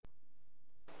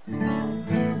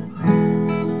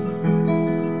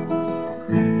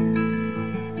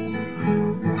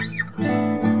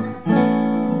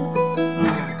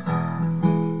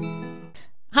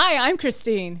Hi, I'm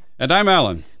Christine. And I'm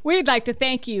Alan. We'd like to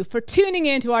thank you for tuning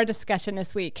in to our discussion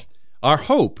this week. Our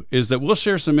hope is that we'll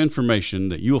share some information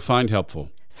that you will find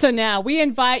helpful. So now we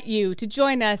invite you to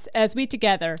join us as we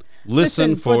together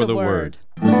listen for the word.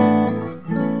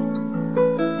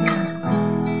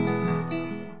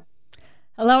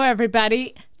 Hello,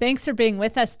 everybody. Thanks for being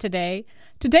with us today.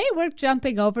 Today, we're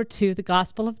jumping over to the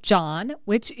Gospel of John,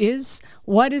 which is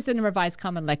what is in the Revised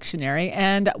Common Lectionary,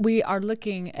 and we are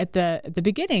looking at the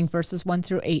beginning, verses 1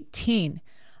 through 18.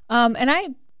 And I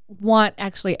want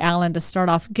actually Alan to start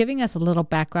off giving us a little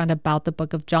background about the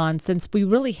book of John, since we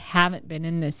really haven't been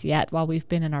in this yet while we've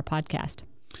been in our podcast.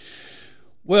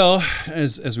 Well,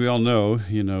 as we all know,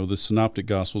 the Synoptic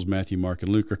Gospels, Matthew, Mark,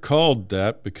 and Luke, are called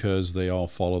that because they all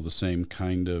follow the same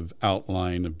kind of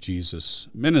outline of Jesus'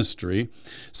 ministry.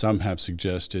 Some have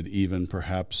suggested even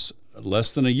perhaps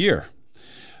less than a year.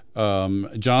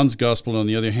 John's Gospel, on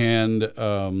the other hand,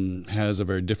 has a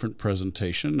very different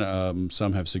presentation.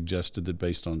 Some have suggested that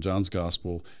based on John's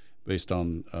Gospel, based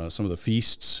on some of the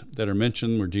feasts that are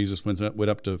mentioned where Jesus went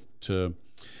up to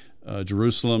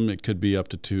Jerusalem, it could be up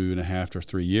to 2.5 or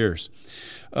 3 years.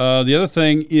 The other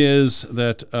thing is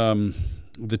that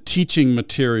the teaching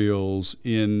materials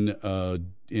in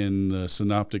the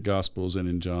Synoptic Gospels and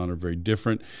in John are very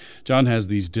different. John has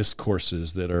these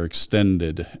discourses that are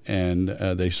extended, and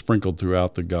they sprinkled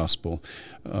throughout the Gospel.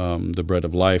 The bread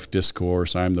of life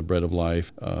discourse, I am the bread of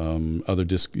life. The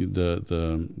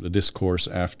discourse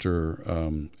after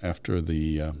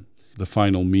the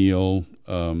final meal,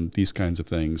 these kinds of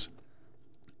things.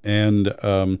 And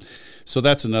so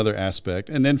that's another aspect.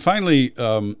 And then finally,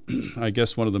 I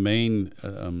guess one of the main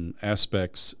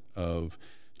aspects of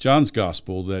John's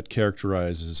Gospel that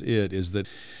characterizes it is that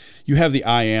you have the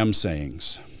I am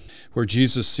sayings, where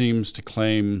Jesus seems to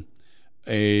claim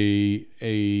a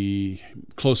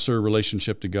closer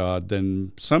relationship to God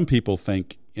than some people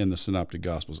think in the Synoptic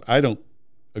Gospels. I don't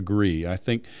agree. I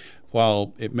think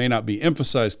while it may not be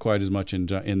emphasized quite as much in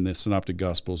the Synoptic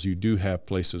Gospels, you do have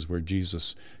places where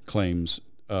Jesus claims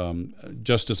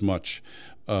just as much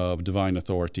of divine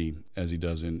authority as he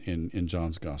does in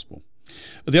John's Gospel.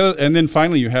 And then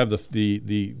finally, you have the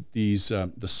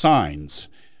signs.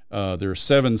 There are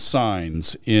 7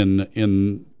 signs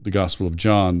in the Gospel of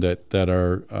John that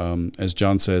are, as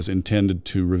John says, intended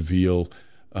to reveal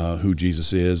who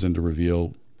Jesus is and to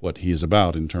reveal what he is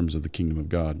about in terms of the kingdom of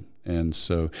God. And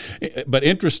so, but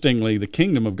interestingly, the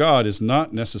kingdom of God is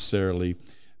not necessarily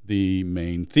the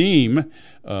main theme.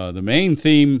 The main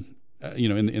theme,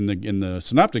 in the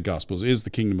Synoptic Gospels is the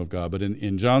kingdom of God. But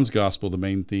in John's Gospel, the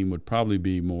main theme would probably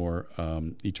be more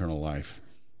eternal life.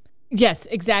 Yes,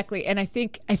 exactly. And I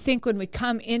think when we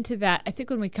come into that,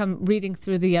 when we come reading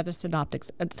through the other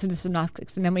synoptics, and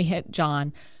then we hit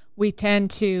John, we tend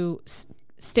to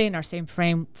stay in our same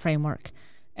framework.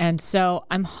 And so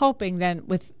I'm hoping then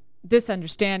with this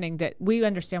understanding that we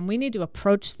understand we need to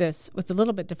approach this with a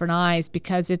little bit different eyes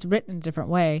because it's written in a different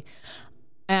way.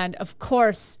 And of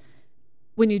course,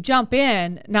 when you jump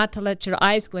in, not to let your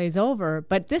eyes glaze over,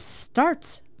 but this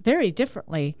starts very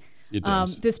differently. It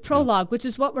does. This prologue, which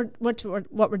is what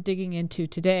we're digging into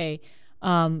today,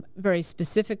 very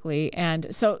specifically. And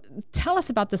so, tell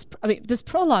us about this. I mean, this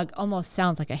prologue almost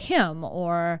sounds like a hymn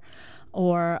or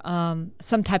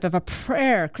some type of a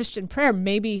prayer, Christian prayer.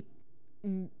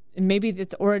 Maybe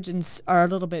its origins are a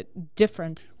little bit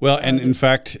different. Well, and in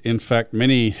fact,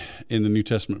 many in the New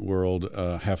Testament world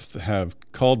have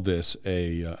called this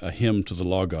a hymn to the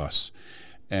Logos,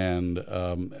 and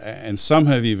some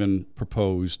have even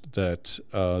proposed that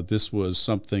this was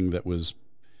something that was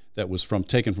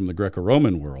taken from the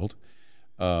Greco-Roman world.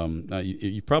 Now,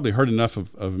 you probably heard enough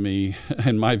of me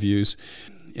and my views.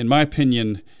 In my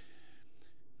opinion,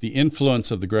 the influence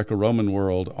of the Greco-Roman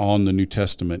world on the New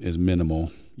Testament is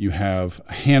minimal. You have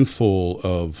a handful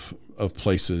of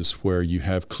places where you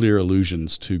have clear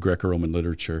allusions to Greco-Roman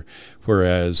literature,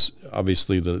 whereas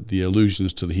obviously the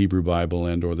allusions to the Hebrew Bible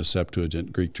and or the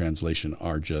Septuagint Greek translation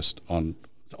are just on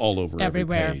all over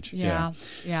everywhere. Every page. Yeah.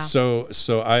 So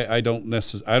I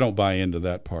don't buy into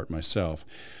that part myself.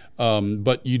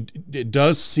 But it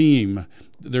does seem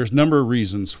there's a number of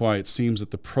reasons why it seems that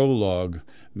the prologue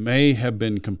may have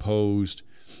been composed,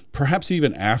 perhaps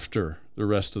even after the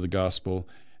rest of the gospel,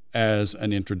 as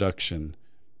an introduction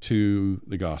to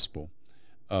the gospel.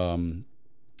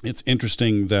 It's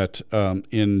interesting that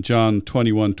in John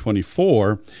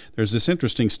 21:24, there's this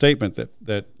interesting statement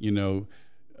that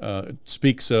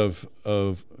speaks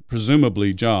of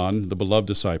presumably John, the beloved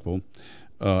disciple,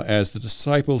 as the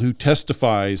disciple who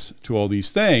testifies to all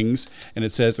these things. And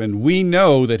it says, and we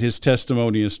know that his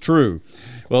testimony is true.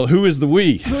 Well, who is the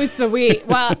we? Who is the we?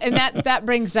 Well, and that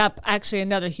brings up actually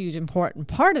another huge important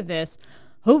part of this.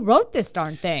 Who wrote this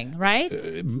darn thing, right?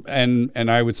 And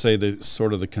I would say that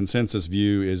sort of the consensus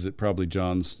view is that probably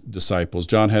John's disciples.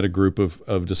 John had a group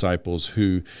of disciples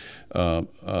who are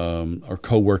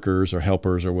co-workers or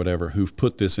helpers or whatever, who've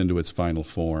put this into its final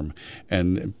form.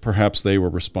 And perhaps they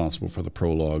were responsible for the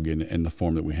prologue in the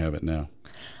form that we have it now.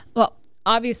 Well,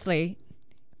 obviously,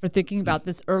 we're thinking about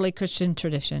this early Christian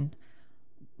tradition,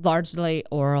 largely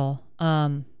oral.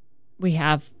 We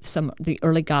have the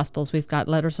early Gospels. We've got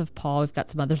letters of Paul. We've got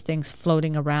some other things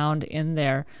floating around in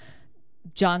there.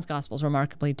 John's Gospel is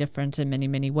remarkably different in many,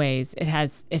 many ways. It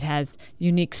has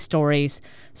unique stories.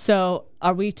 So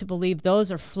are we to believe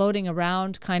those are floating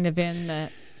around kind of in the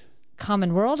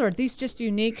common world, or are these just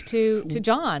unique to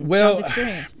John? Well, John's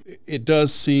experience? It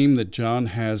does seem that John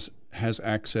has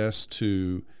access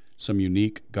to some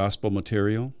unique gospel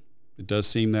material. It does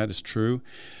seem that is true.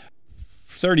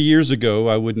 30 years ago,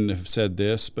 I wouldn't have said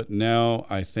this, but now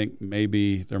I think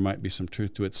maybe there might be some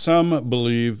truth to it. Some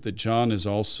believe that John is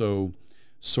also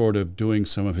sort of doing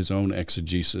some of his own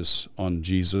exegesis on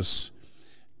Jesus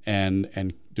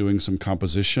and doing some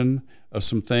composition of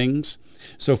some things.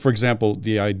 So, for example,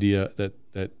 the idea that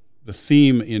the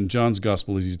theme in John's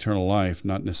gospel is eternal life,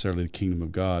 not necessarily the kingdom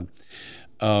of God.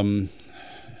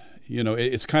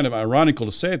 It's kind of ironical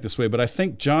to say it this way, but I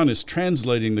think John is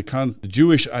translating the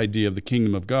Jewish idea of the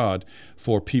kingdom of God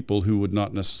for people who would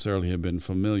not necessarily have been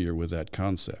familiar with that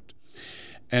concept.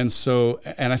 And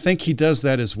I think he does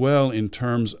that as well in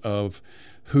terms of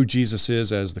who Jesus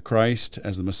is as the Christ,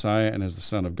 as the Messiah, and as the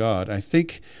Son of God. I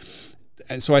think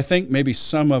maybe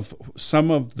some of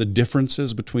the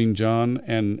differences between John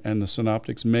and the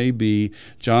Synoptics may be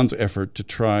John's effort to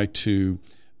try to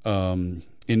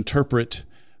interpret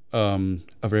a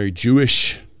very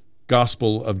Jewish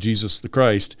gospel of Jesus the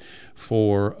Christ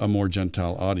for a more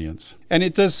Gentile audience. And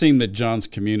it does seem that John's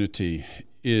community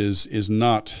is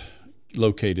not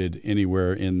located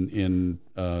anywhere in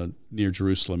near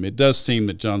Jerusalem. It does seem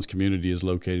that John's community is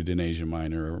located in Asia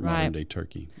Minor or modern-day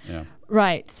Turkey. Yeah.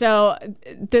 Right. So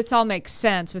this all makes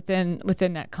sense within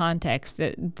that context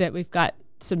that we've got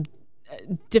some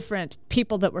different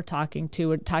people that we're talking to.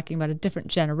 We're talking about a different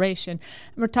generation.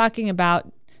 And we're talking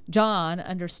about John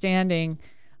understanding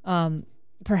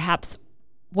perhaps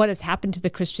what has happened to the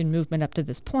Christian movement up to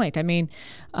this point. I mean,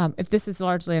 if this is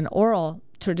largely an oral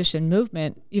tradition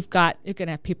movement, you're going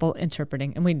to have people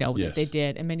interpreting, and we know that they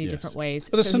did in many different ways.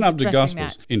 Well, the Synoptic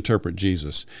Gospels interpret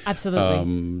Jesus.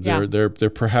 Absolutely. They're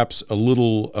perhaps a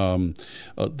little,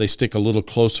 they stick a little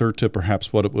closer to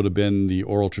perhaps what it would have been the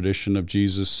oral tradition of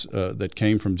Jesus that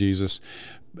came from Jesus.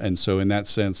 And so in that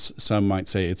sense, some might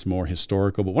say it's more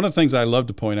historical. But one of the things I love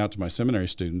to point out to my seminary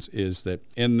students is that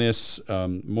in this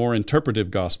more interpretive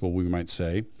gospel, we might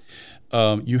say,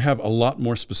 you have a lot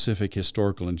more specific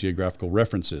historical and geographical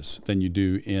references than you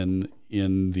do in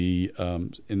the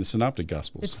Synoptic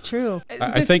Gospels. It's true.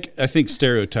 I think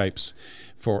stereotypes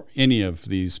for any of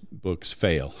these books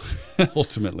fail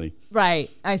ultimately. Right.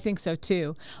 I think so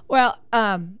too. Well,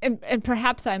 and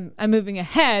perhaps I'm moving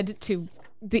ahead to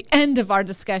the end of our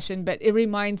discussion, but it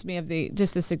reminds me of the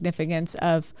significance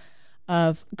of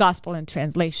gospel and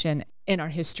translation in our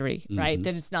history, right? Mm-hmm.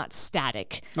 That it's not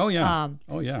static. Oh yeah.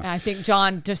 And I think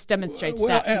John just demonstrates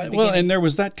that. And there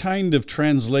was that kind of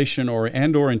translation or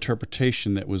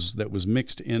interpretation that was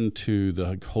mixed into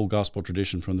the whole gospel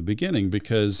tradition from the beginning,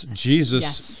 because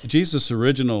Jesus'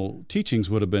 original teachings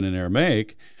would have been in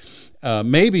Aramaic.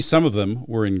 Maybe some of them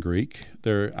were in Greek.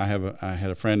 I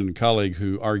had a friend and colleague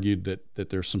who argued that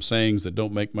there's some sayings that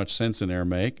don't make much sense in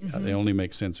Aramaic. Mm-hmm. They only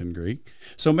make sense in Greek.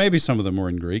 So maybe some of them were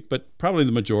in Greek, but probably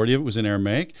the majority of it was in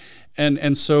Aramaic.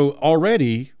 And so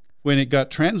already when it got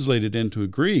translated into a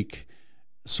Greek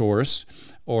source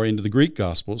or into the Greek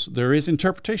Gospels, there is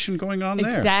interpretation going on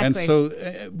there. Exactly. And so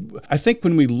I think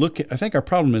our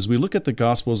problem is we look at the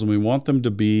Gospels and we want them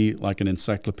to be like an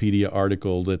encyclopedia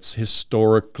article that's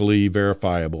historically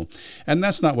verifiable. And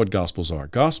that's not what Gospels are.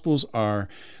 Gospels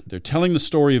they're telling the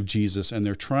story of Jesus, and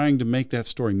they're trying to make that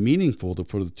story meaningful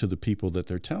to the people that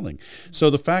they're telling. So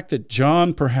the fact that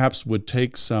John perhaps would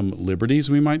take some liberties,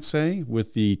 we might say,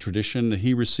 with the tradition that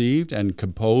he received and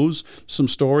compose some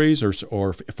stories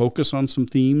or focus on some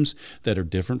themes that are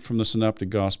different from the Synoptic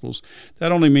Gospels,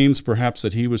 that only means perhaps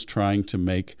that he was trying to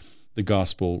make the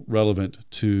gospel relevant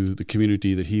to the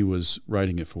community that he was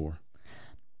writing it for.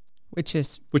 Which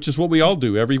is what we all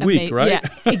do every week, right? Yeah,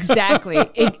 exactly.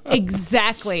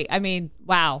 Exactly. I mean,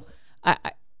 wow.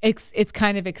 it's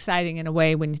kind of exciting in a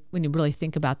way when you really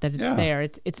think about that it's Yeah. there.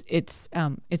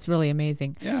 It's really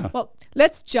amazing. Yeah. Well,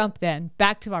 let's jump then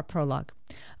back to our prologue,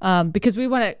 because we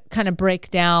want to kind of break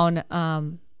down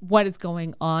what is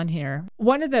going on here.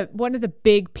 One of the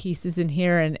big pieces in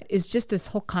here and is just this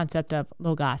whole concept of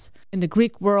logos in the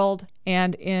Greek world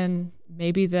and in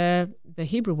maybe the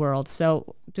Hebrew world.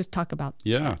 So just talk about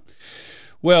Yeah.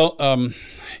 Well,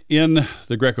 in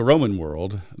the Greco-Roman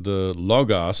world, the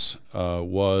logos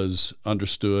was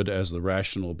understood as the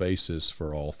rational basis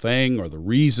for all thing, or the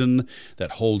reason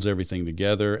that holds everything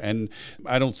together. And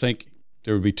I don't think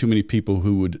there would be too many people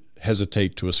who would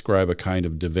hesitate to ascribe a kind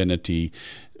of divinity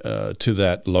to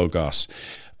that logos.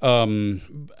 And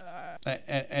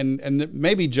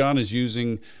maybe John is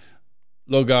using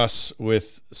logos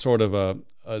with sort of a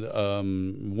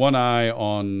one eye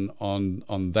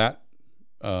on that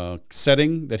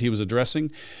setting that he was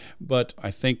addressing, but I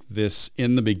think this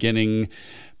in the beginning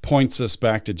points us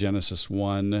back to Genesis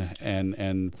 1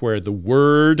 and where the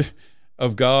Word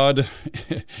of God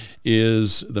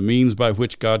is the means by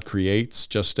which God creates,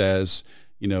 just as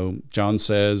John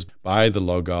says, by the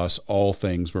Logos all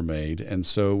things were made. And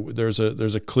so there's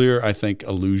a clear, I think,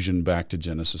 allusion back to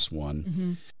Genesis 1.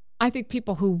 Mm-hmm. I think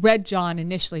people who read John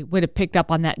initially would have picked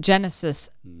up on that Genesis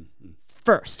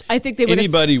first. I think they would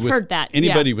have heard that.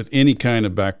 Anybody with any kind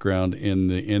of background in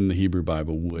the Hebrew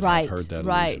Bible would have heard that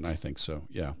allusion. I think so.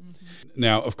 Yeah. Mm-hmm.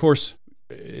 Now, of course,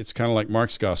 it's kind of like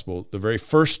Mark's gospel. The very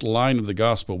first line of the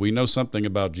gospel, we know something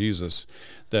about Jesus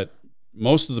that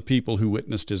most of the people who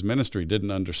witnessed his ministry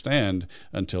didn't understand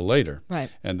until later. Right.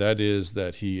 And that is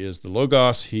that he is the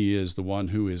Logos, he is the one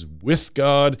who is with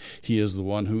God, he is the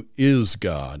one who is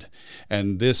God.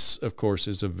 And this, of course,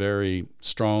 is a very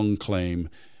strong claim.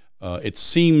 It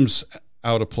seems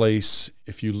out of place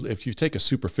if you take a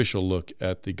superficial look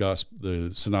at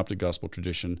the Synoptic Gospel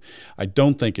tradition. I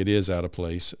don't think it is out of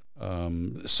place.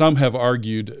 Some have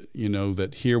argued,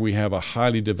 that here we have a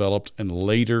highly developed and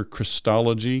later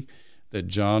Christology that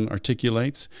John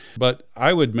articulates. But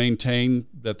I would maintain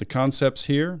that the concepts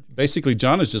here, basically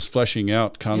John is just fleshing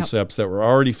out concepts that were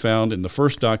already found in the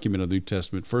first document of the New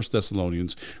Testament, 1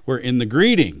 Thessalonians, where in the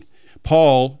greeting,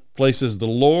 Paul places the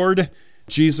Lord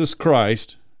Jesus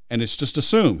Christ, and it's just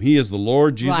assumed he is the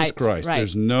Lord Jesus Christ. Right.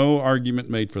 There's no argument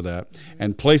made for that,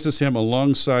 and places him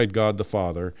alongside God the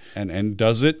Father, and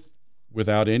does it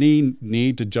without any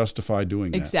need to justify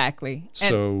doing that. Exactly.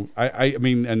 So I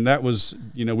mean, and that was,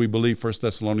 we believe 1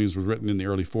 Thessalonians was written in the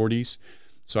early 40s.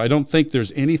 So I don't think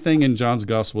there's anything in John's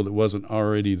gospel that wasn't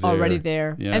already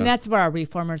there. Yeah. And that's where our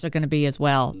reformers are going to be as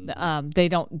well. They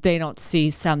don't see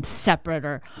some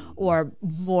separate or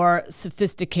more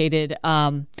sophisticated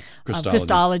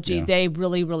Christology. Yeah. They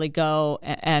really go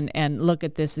and look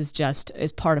at this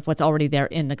as part of what's already there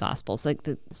in the Gospels.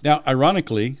 Now,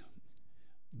 ironically,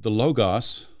 the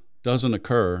Logos doesn't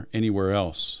occur anywhere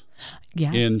else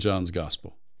in John's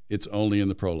gospel. It's only in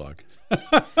the prologue.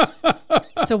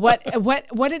 So what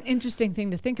an interesting thing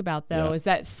to think about, though, is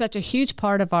that such a huge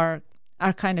part of our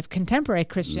kind of contemporary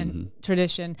Christian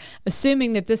tradition,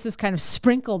 assuming that this is kind of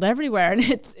sprinkled everywhere, and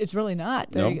it's really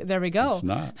not. There we go. It's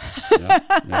not.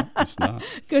 No, it's not.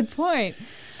 Good point.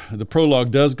 The prologue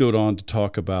does go on to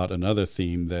talk about another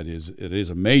theme it is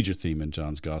a major theme in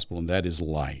John's gospel, and that is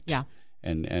light. Yeah.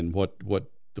 And what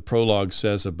the prologue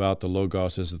says about the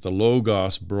Logos is that the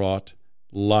Logos brought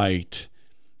light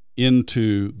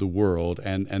into the world,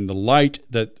 and the light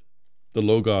that the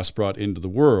Logos brought into the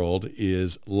world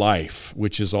is life,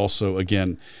 which is also,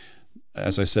 again,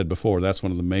 as I said before, that's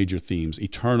one of the major themes,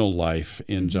 eternal life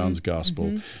in John's gospel.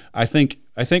 Mm-hmm.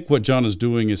 I think what John is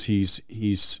doing is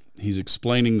he's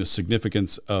explaining the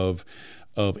significance of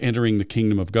entering the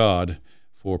kingdom of God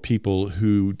for people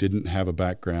who didn't have a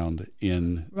background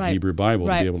in the Hebrew Bible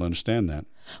to be able to understand that.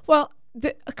 Well,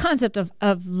 the concept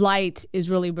of light is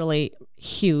really, really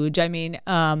huge. I mean,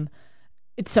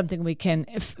 it's something we can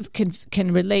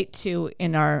relate to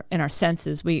in our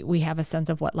senses. We have a sense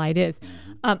of what light is.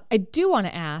 Mm-hmm. I do want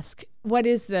to ask, what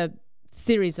is the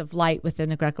theories of light within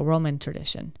the Greco-Roman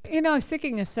tradition? I was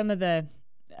thinking of some of the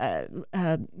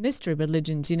mystery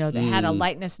religions, they had a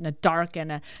lightness and a dark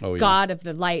and a god of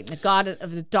the light and a god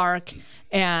of the dark,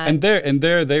 and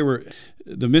there they were.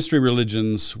 The mystery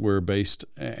religions were based,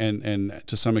 and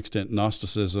to some extent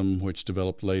Gnosticism, which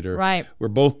developed later, were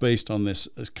both based on this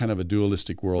kind of a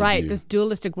dualistic worldview. Right, this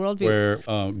dualistic worldview,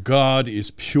 where God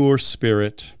is pure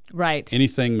spirit. Right.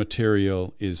 Anything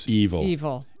material is evil.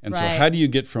 Evil. And so how do you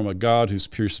get from a God who's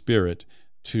pure spirit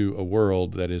to a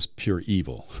world that is pure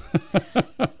evil.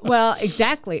 Well,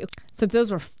 exactly. So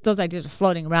those ideas are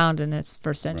floating around in its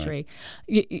first century.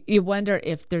 Right. You wonder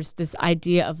if there's this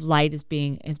idea of light as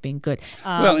being good.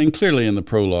 Well, and clearly in the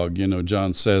prologue,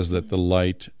 John says that the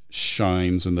light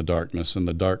shines in the darkness, and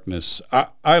the darkness,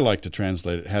 I like to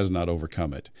translate it, has not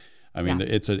overcome it. I mean,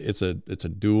 it's a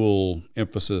dual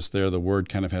emphasis there. The word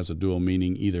kind of has a dual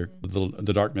meaning. Either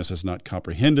the darkness has not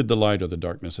comprehended the light, or the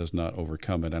darkness has not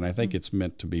overcome it. And I think it's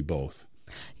meant to be both.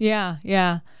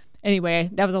 Yeah. Anyway,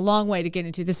 that was a long way to get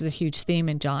into. This is a huge theme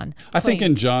in John. I think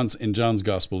in John's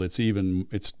gospel,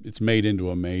 it's made into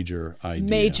a major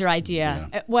idea.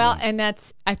 Yeah. Well, and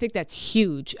I think that's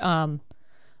huge.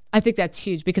 I think that's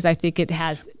huge because I think it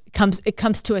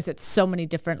comes to us at so many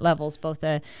different levels, both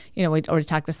we already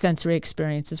talked a sensory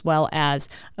experience as well as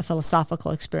a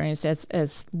philosophical experience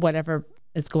as whatever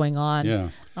is going on. Yeah.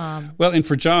 Well, and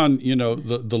for John,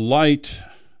 the light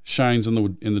shines in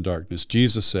the darkness.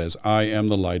 Jesus says, "I am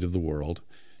the light of the world."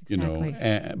 Exactly.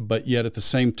 But yet at the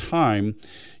same time,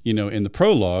 in the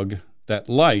prologue, that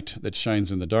light that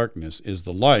shines in the darkness is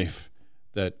the life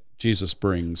that Jesus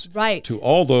brings to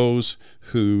all those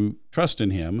who trust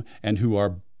in him and who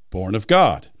are born of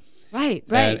God. Right.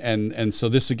 And so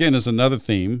this again is another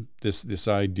theme, this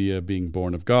idea of being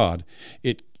born of God.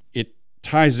 It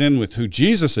ties in with who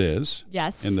Jesus is.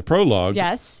 Yes. In the prologue.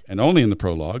 Yes. And only in the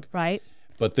prologue. Right.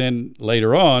 But then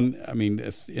later on, I mean,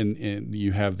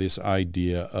 you have this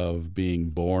idea of being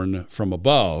born from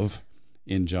above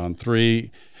in John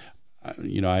 3.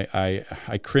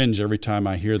 I cringe every time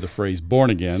I hear the phrase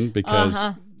 "born again" because,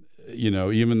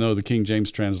 even though the King James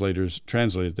translators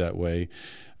translate it that way,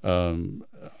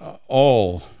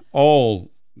 all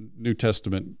New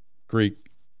Testament Greek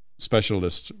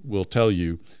specialists will tell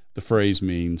you the phrase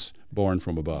means "born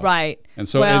from above." Right. And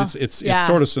so it's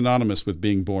sort of synonymous with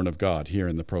being born of God here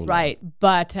in the prologue. Right.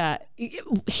 But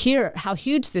hear how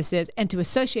huge this is, and to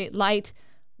associate light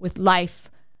with life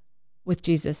with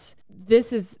Jesus.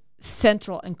 This is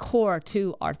central and core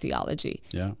to our theology.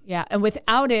 Yeah. And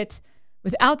without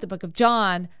the book of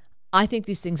John, I think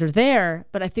these things are there,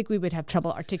 but I think we would have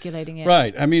trouble articulating it.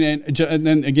 Right. I mean, and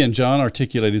then again, John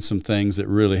articulated some things that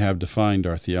really have defined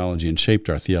our theology and shaped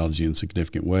our theology in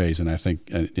significant ways. And I think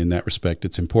in that respect,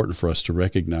 it's important for us to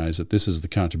recognize that this is the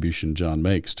contribution John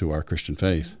makes to our Christian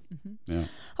faith. Mm-hmm. Yeah.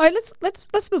 All right,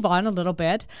 let's move on a little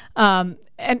bit and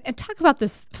talk about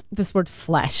this word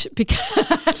flesh, because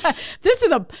this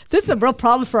is a real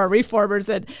problem for our reformers,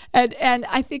 and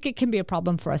I think it can be a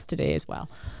problem for us today as well.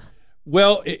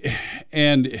 Well,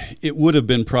 it would have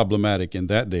been problematic in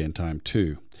that day and time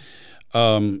too.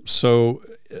 So,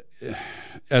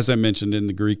 as I mentioned, in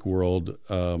the Greek world,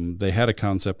 they had a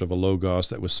concept of a logos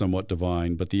that was somewhat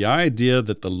divine, but the idea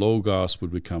that the logos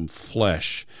would become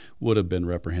flesh would have been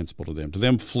reprehensible to them. To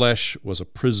them, flesh was a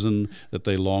prison that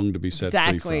they longed to be set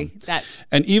free from.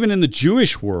 And even in the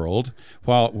Jewish world,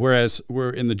 whereas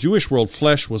in the Jewish world,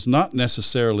 flesh was not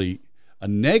necessarily a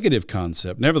negative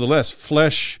concept. Nevertheless,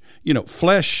 flesh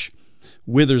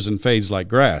withers and fades like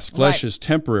grass. Flesh is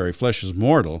temporary. Flesh is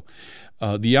mortal.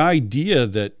 The idea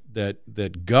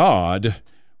that God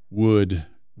would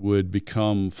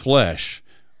become flesh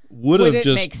would have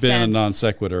just been a non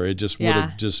sequitur. It just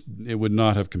would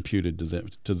not have computed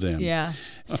to them. Yeah.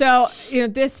 So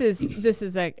this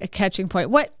is a catching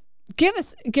point. Give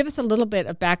us a little bit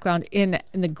of background in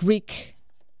the Greek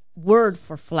word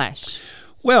for flesh.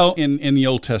 Well, in the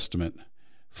Old Testament,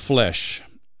 flesh,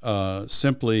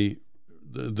 simply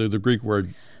the Greek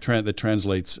word that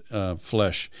translates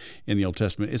flesh in the Old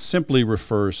Testament, it simply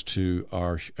refers to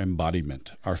our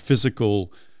embodiment, our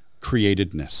physical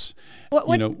createdness.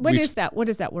 What is that? What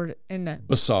is that word in the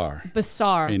basar?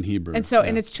 Basar in Hebrew,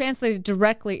 and it's translated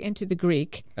directly into the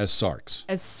Greek as sarx.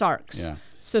 Yeah.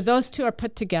 So those two are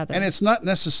put together. And it's not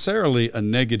necessarily a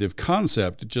negative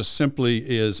concept. It just simply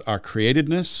is our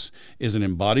createdness, is an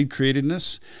embodied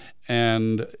createdness,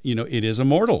 and it is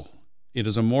immortal. It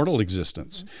is a mortal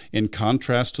existence. Mm-hmm. In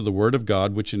contrast to the Word of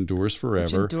God, which endures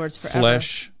forever,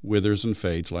 flesh withers and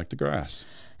fades like the grass.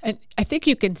 And I think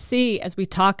you can see, as we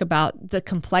talk about the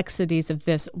complexities of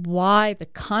this, why the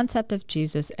concept of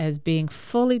Jesus as being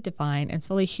fully divine and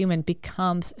fully human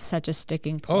becomes such a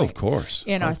sticking point. Oh, of course.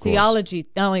 In our theology,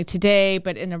 not only today,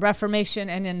 but in the Reformation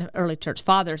and in the early church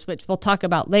fathers, which we'll talk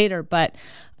about later. But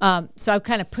so I'm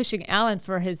kind of pushing Alan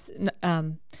for his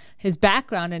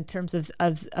background in terms of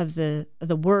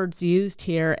the words used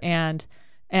here, and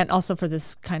also for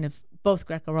this kind of both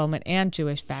Greco-Roman and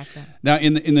Jewish background. Now,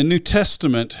 in the New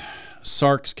Testament,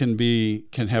 sarx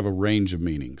can have a range of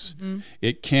meanings. Mm-hmm.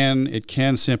 It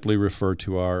can simply refer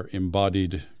to our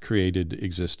embodied, created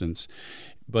existence,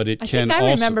 but it can also.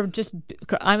 I remember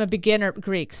I'm a beginner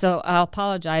Greek, so I'll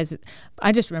apologize.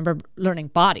 I just remember learning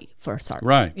body for sarx.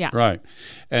 Right, yeah. right,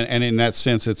 and in that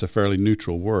sense, it's a fairly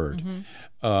neutral word.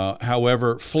 Mm-hmm.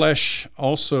 However, flesh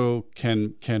also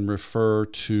can refer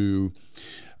to.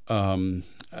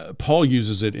 Paul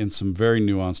uses it in some very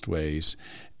nuanced ways,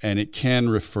 and it can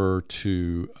refer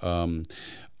to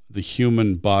the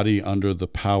human body under the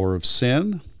power of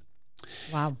sin.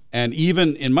 Wow. And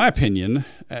even, in my opinion,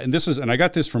 and I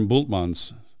got this from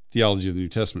Bultmann's Theology of the New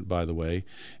Testament, by the way,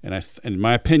 and in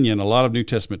my opinion, a lot of New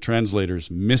Testament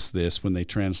translators miss this when they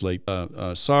translate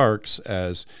sarx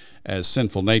as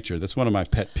sinful nature. That's one of my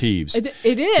pet peeves.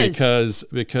 It is.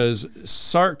 Because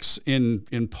sarx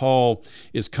in Paul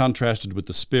is contrasted with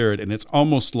the Spirit, and it's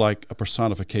almost like a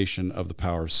personification of the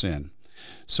power of sin.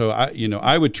 So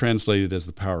I would translate it as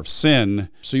the power of sin.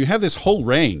 So you have this whole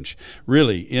range,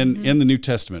 really, in the New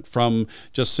Testament, from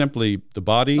just simply the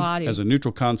body as a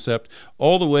neutral concept,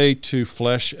 all the way to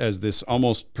flesh as this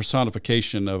almost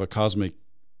personification of a cosmic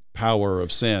power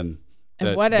of sin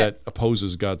that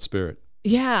opposes God's Spirit.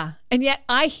 Yeah, and yet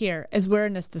I hear, as we're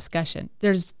in this discussion,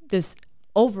 there's this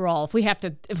overall, if we have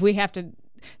to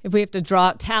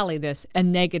tally this, a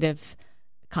negative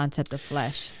concept of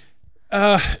flesh.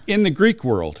 In the Greek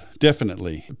world,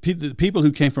 definitely. The people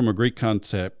who came from a Greek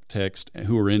concept text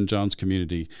who were in John's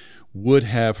community would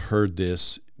have heard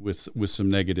this with some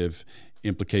negative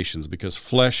implications, because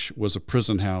flesh was a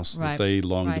prison house that they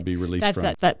longed to be released from.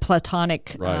 That's that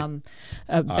Platonic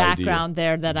background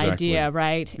there, that idea,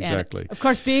 right? Exactly. And of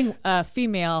course, being a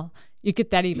female, you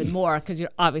get that even more because you're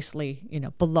obviously,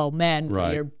 below men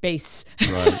for your base.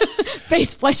 Right.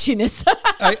 Base fleshiness.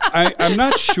 I'm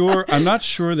not sure. I'm not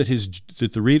sure that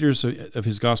the readers of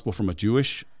his gospel from a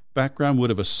Jewish background would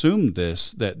have assumed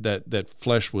that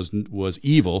flesh was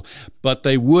evil, but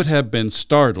they would have been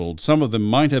startled. Some of them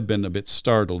might have been a bit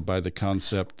startled by the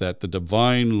concept that the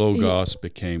divine Logos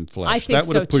became flesh. I think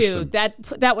so too.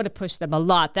 That would have pushed them a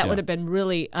lot. That would have been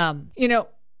really,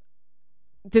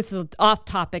 this is off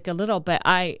topic a little, but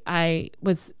I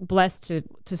was blessed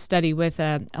to study with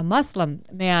a Muslim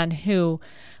man who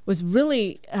was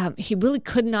really, he really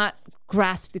could not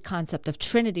grasp the concept of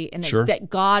Trinity and that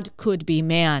God could be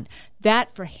man. That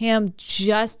for him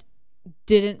just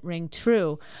didn't ring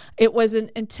true. It wasn't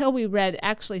until we read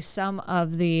actually some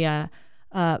of the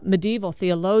medieval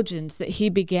theologians that he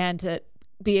began to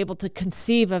be able to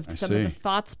conceive of some of the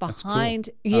thoughts behind,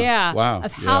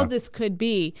 of how this could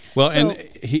be. Well, and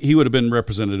he would have been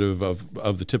representative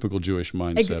of the typical Jewish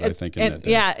mindset, I think, in that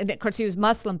day. Yeah, and of course he was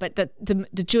Muslim, but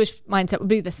the Jewish mindset would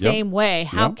be the same way.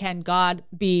 How can God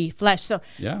be flesh? So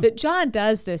that John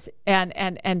does this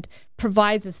and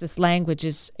provides us this language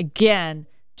is, again,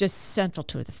 just central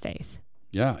to the faith.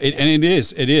 Yeah, it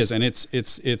is, and it's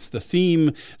the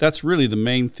theme. That's really the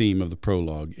main theme of the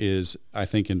prologue. Is, I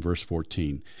think, in verse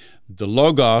 14, the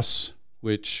Logos,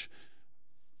 which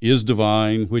is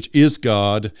divine, which is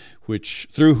God, which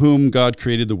through whom God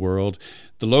created the world,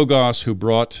 the Logos who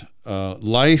brought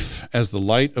life as the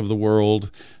light of the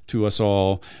world to us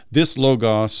all. This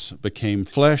Logos became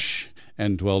flesh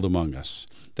and dwelled among us.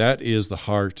 That is the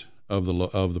heart of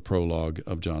the prologue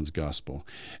of John's Gospel.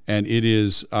 And it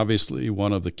is obviously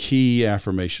one of the key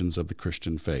affirmations of the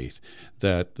Christian faith,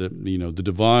 that the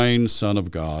divine Son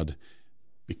of God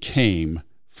became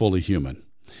fully human.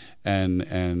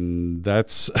 And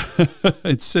that's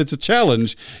it's a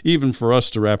challenge even for us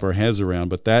to wrap our heads around,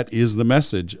 but that is the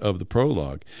message of the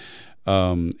prologue.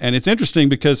 And it's interesting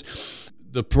because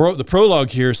the prologue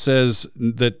here says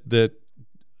that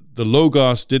the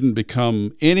Logos didn't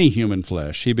become any human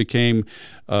flesh. He became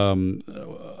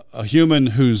a human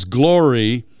whose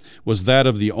glory was that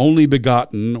of the only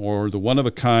begotten, or the one of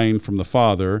a kind from the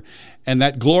Father, and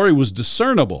that glory was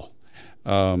discernible.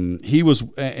 He was,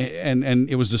 and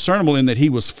it was discernible in that he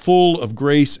was full of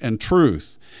grace and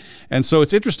truth. And so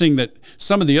it's interesting that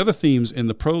some of the other themes in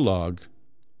the prologue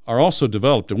are also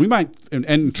developed,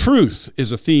 and truth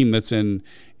is a theme that's in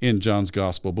John's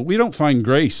Gospel, but we don't find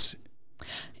grace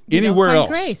anywhere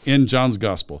else in John's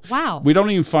Gospel. Wow. We don't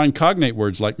even find cognate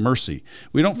words like mercy.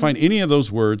 We don't find any of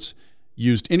those words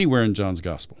used anywhere in John's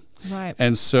Gospel. Right.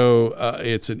 And so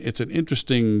it's an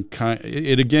interesting kind.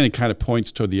 It kind of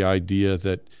points to the idea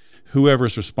that whoever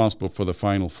is responsible for the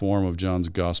final form of John's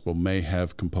Gospel may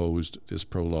have composed this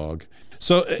prologue.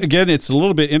 So again, it's a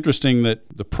little bit interesting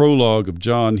that the prologue of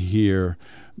John here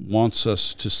wants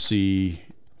us to see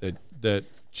that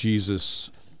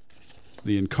Jesus,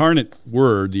 the incarnate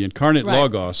Word, the incarnate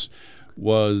Logos,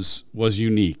 was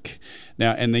unique.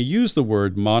 Now, and they use the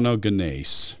word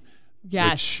monogenes.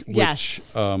 Yes.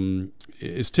 Which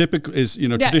is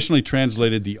traditionally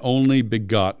translated the only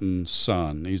begotten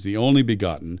Son. He's the only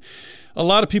begotten. A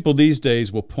lot of people these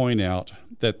days will point out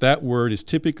that word is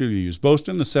typically used both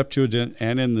in the Septuagint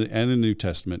and in the New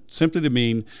Testament simply to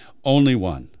mean only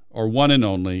one, or one and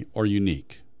only, or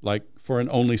unique, like for an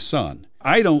only son.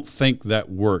 I don't think that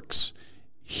works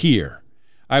here.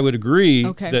 I would agree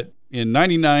that in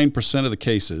 99% of the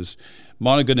cases,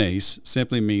 monogenes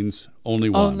simply means only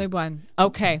one. Only one.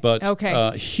 Okay.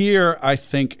 But here, I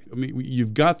think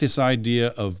you've got this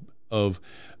idea of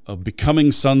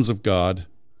becoming sons of God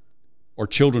or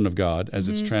children of God, as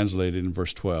it's translated in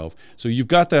verse 12. So you've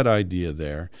got that idea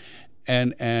there,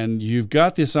 and you've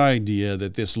got this idea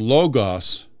that this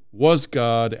Logos was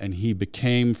God and he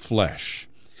became flesh.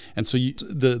 And so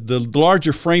the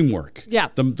larger framework,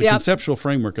 the conceptual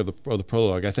framework of the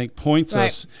prologue, I think points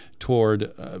us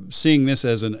toward seeing this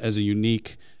as a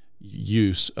unique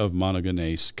use of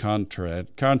monogenes,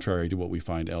 contrary to what we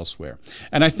find elsewhere.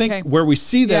 And I think where we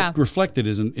see that reflected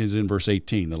is in verse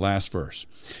 18, the last verse,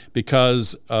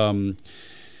 because the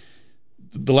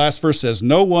last verse says,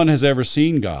 "No one has ever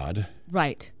seen God,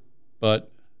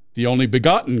 but the only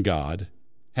begotten God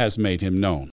has made him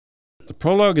known." The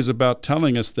prologue is about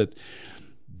telling us that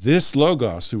this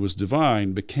Logos, who was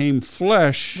divine, became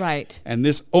flesh, and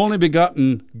this only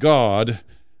begotten God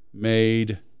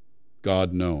made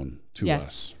God known to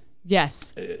us.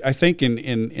 Yes. I think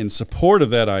in support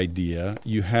of that idea,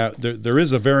 there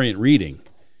is a variant reading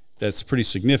that's pretty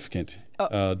significant.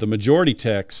 The majority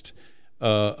text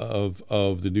of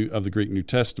the Greek New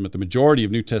Testament, the majority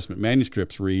of New Testament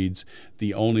manuscripts reads,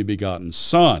 "The only begotten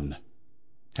Son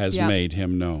has made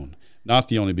him known," not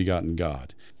the only begotten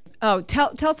God. Oh,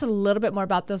 tell us a little bit more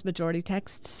about those majority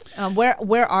texts.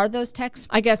 Where are those texts?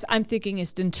 I guess I'm thinking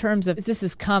is in terms of this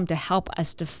has come to help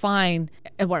us define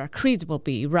what our creeds will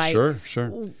be, right? Sure.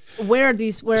 Where are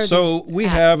these? So we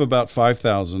have about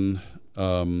 5,000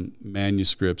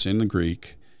 manuscripts in the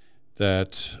Greek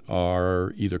that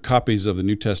are either copies of the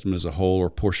New Testament as a whole or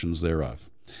portions thereof.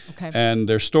 Okay. And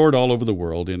they're stored all over the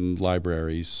world in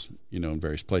libraries, in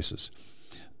various places.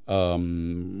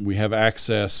 We have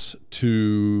access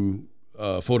to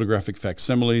photographic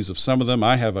facsimiles of some of them.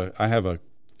 I have a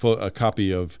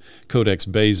copy of Codex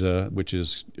Beza, which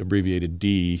is abbreviated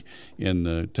D in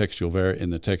the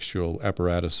textual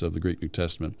apparatus of the Greek New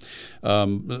Testament.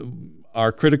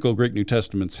 Our critical Greek New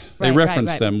Testaments, they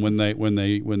reference them when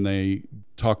they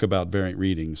talk about variant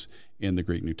readings in the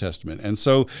Greek New Testament. And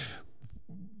so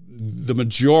the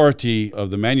majority of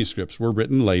the manuscripts were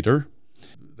written later.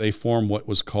 They form what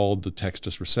was called the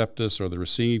Textus Receptus, or the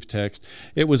received text.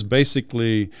 It was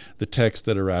basically the text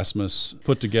that Erasmus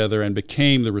put together and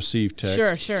became the received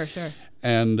text. Sure.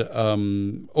 And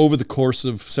over the course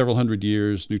of several hundred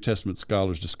years, New Testament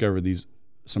scholars discovered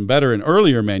some better and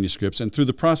earlier manuscripts, and through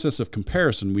the process of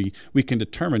comparison, we can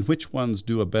determine which ones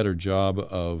do a better job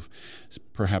of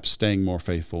perhaps staying more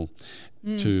faithful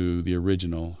to the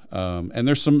original. And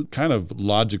there's some kind of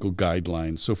logical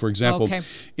guidelines. So, for example,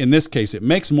 in this case, it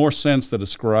makes more sense that a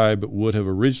scribe would have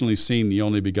originally seen the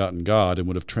only begotten God and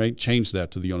would have changed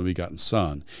that to the only begotten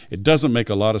Son. It doesn't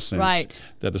make a lot of sense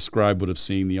that a scribe would have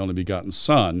seen the only begotten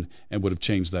Son and would have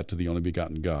changed that to the only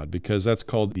begotten God, because that's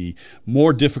called the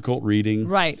more difficult reading.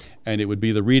 Right. And it would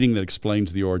be the reading that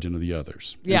explains the origin of the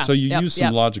others. Yeah. And so you use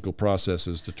some logical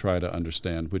processes to try to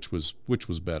understand which was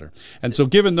better. And so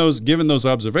given those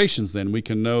observations, then we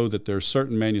can know that there are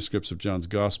certain manuscripts of John's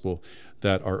Gospel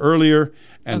that are earlier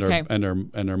and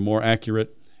are more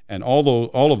accurate, and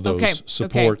all of those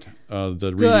support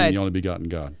the reading of the only begotten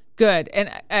God. Good. And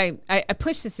I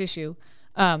push this issue.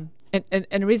 And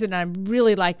the reason I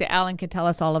really like that Alan can tell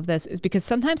us all of this is because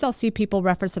sometimes I'll see people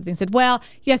reference something and said, well,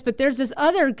 yes, but there's this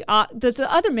other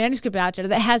manuscript out there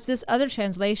that has this other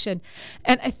translation.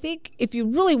 And I think if you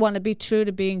really want to be true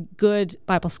to being good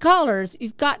Bible scholars,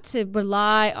 you've got to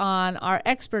rely on our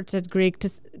experts at Greek to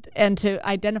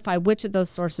identify which of those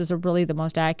sources are really the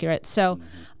most accurate. So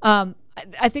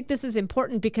I think this is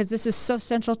important because this is so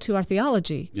central to our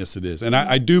theology. Yes, it is. And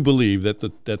I do believe that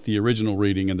the original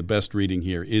reading and the best reading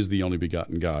here is the only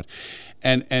begotten God.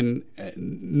 And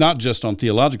not just on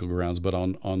theological grounds, but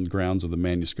on grounds of the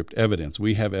manuscript evidence.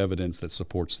 We have evidence that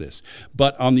supports this.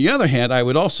 But on the other hand, I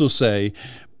would also say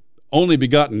only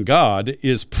begotten God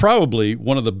is probably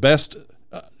one of the best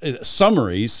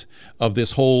summaries of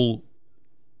this whole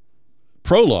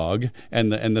prologue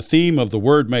and the theme of the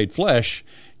Word made flesh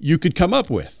you could come up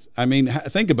with. I mean,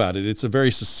 think about it. It's a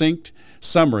very succinct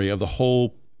summary of the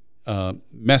whole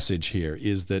message here,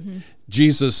 is that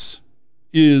Jesus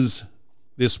is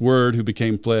this Word who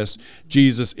became flesh.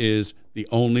 Jesus is the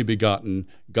only begotten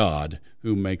God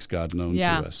who makes God known to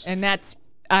us. And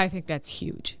I think that's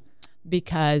huge,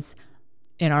 because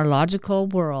in our logical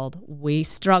world, we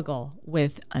struggle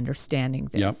with understanding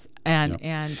this. And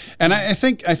I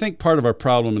think part of our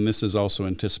problem, and this is also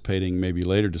anticipating maybe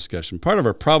later discussion, part of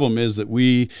our problem is that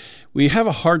we have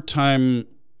a hard time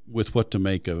with what to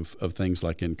make of things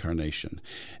like incarnation.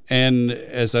 And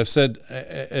as I've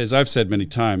said many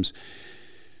times,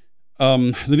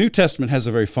 the New Testament has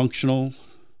a very functional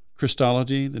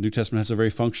Christology. The New Testament has a very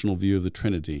functional view of the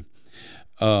Trinity.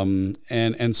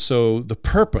 And so the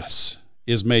purpose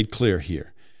is made clear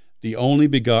here. The only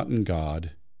begotten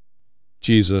God,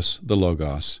 Jesus, the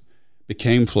Logos,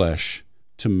 became flesh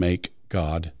to make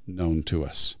God known to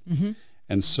us. Mm-hmm.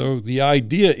 And so the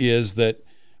idea is that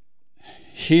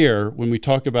here, when we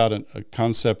talk about a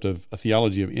concept of a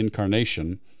theology of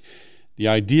incarnation, the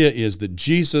idea is that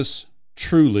Jesus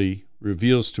truly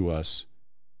reveals to us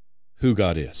who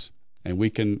God is. And we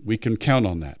can count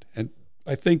on that. And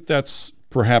I think that's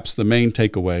perhaps the main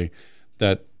takeaway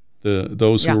that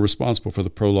those who are responsible for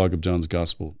the prologue of John's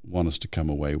Gospel want us to come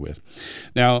away with.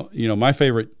 Now, my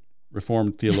favorite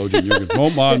Reformed theologian, Jürgen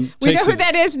Moltmann, we know who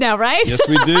that is now, right? Yes,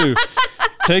 we do.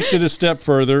 Takes it a step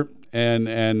further,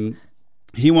 and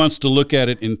he wants to look at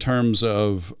it in terms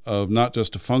of not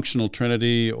just a functional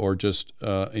Trinity or just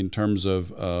in terms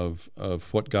of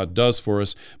what God does for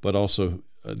us, but also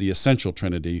the essential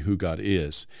Trinity, who God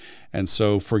is. And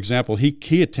so, for example,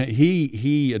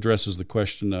 he addresses the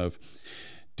question of,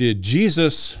 did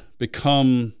Jesus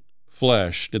become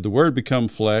flesh? Did the Word become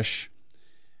flesh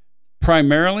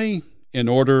primarily in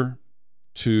order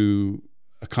to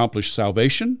accomplish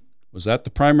salvation? Was that the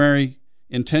primary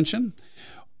intention?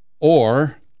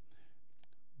 Or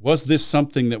was this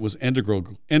something that was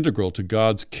integral to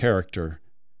God's character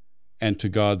and to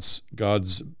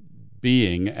God's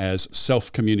being as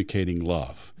self-communicating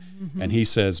love? Mm-hmm. And he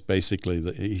says basically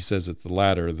it's the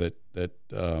latter, that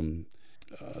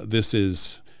this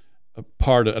is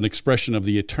an expression of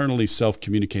the eternally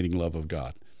self-communicating love of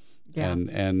God. Yeah.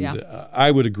 And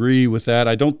I would agree with that.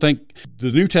 I don't think the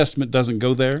New Testament doesn't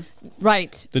go there.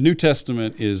 Right. The New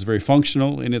Testament is very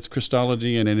functional in its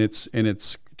Christology and in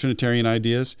its Trinitarian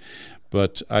ideas,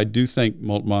 but I do think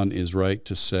Moltmann is right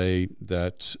to say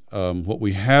that what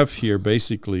we have here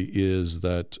basically is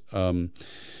that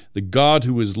the God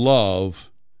who is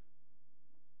love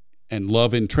and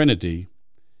love in Trinity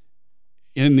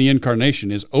in the incarnation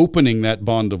is opening that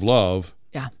bond of love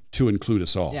to include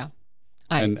us all. Yeah.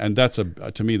 And that's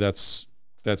to me that's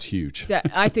huge.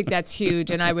 I think that's huge,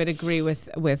 and I would agree with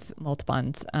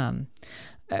Moltmann's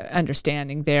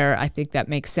understanding there. I think that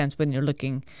makes sense when you're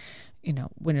looking, at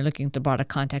the broader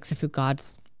context of who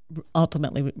God's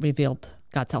ultimately revealed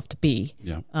God's self to be.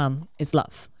 Is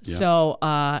love. Yeah. So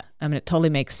it totally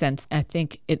makes sense. I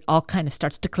think it all kind of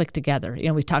starts to click together.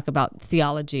 We talk about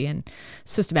theology, and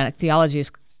systematic theology is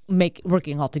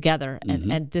working all together,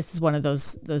 and this is one of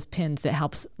those pins that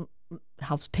helps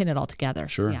pin it all together.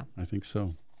 Sure, yeah. I think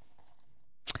so.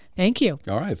 Thank you.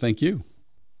 All right, thank you.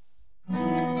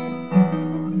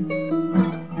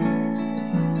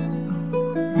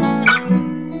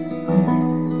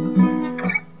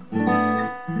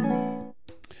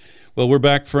 Well, we're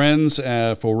back, friends,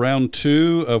 for round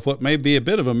 2 of what may be a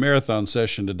bit of a marathon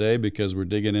session today, because we're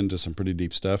digging into some pretty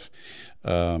deep stuff.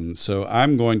 So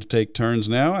I'm going to take turns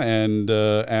now and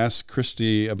ask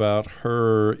Christy about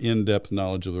her in-depth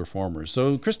knowledge of the Reformers.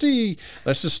 So, Christy,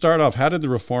 let's just start off. How did the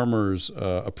Reformers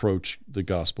approach the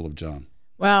Gospel of John?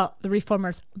 Well, the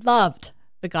Reformers loved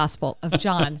the Gospel of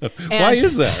John. Why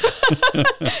is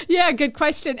that? Yeah, good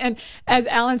question. And as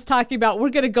Alan's talking about,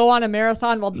 we're going to go on a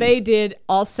marathon. Well, they did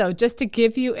also. Just to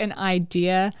give you an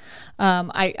idea,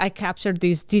 I captured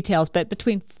these details, but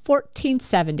between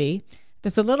 1470,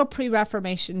 there's a little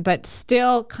pre-Reformation, but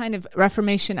still kind of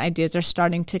Reformation ideas are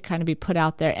starting to kind of be put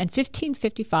out there. And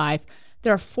 1555,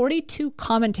 there are 42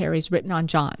 commentaries written on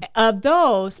John. Of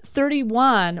those,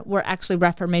 31 were actually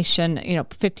Reformation,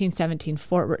 1517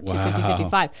 forward to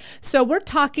 1555. So we're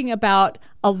talking about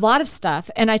a lot of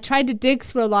stuff. And I tried to dig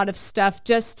through a lot of stuff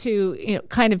just to,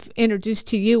 kind of introduce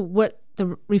to you what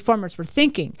the Reformers were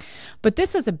thinking. But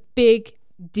this is a big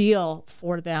deal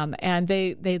for them, and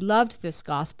they loved this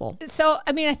gospel. So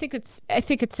I think it's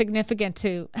significant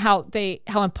to how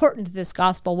important this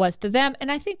gospel was to them,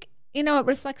 and I think it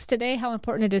reflects today how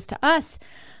important it is to us,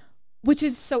 which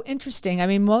is so interesting. I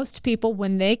mean, most people,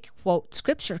 when they quote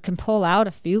scripture, can pull out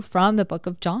a few from the book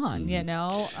of John.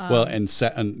 Well, and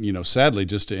sadly,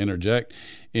 just to interject,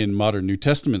 in modern New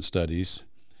Testament studies,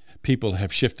 people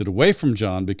have shifted away from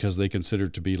John because they consider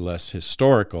it to be less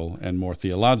historical and more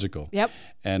theological. Yep.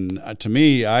 And to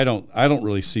me, I don't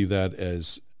really see that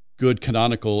as good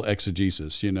canonical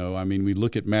exegesis. I mean, we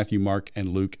look at Matthew, Mark, and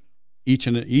Luke, each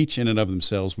in and of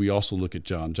themselves. We also look at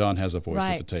John. John has a voice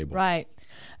at the table. Right.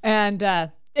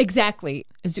 And exactly,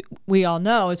 as we all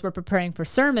know, as we're preparing for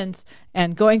sermons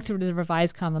and going through the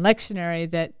Revised Common Lectionary,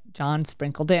 that John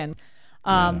sprinkled in.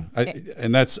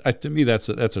 And that's to me that's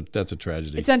a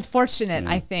tragedy. It's unfortunate,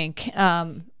 I think,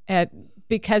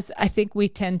 because I think we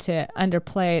tend to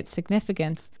underplay its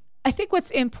significance. I think what's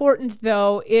important,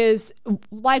 though, is,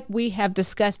 like we have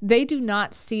discussed, they do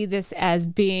not see this as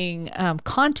being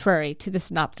contrary to the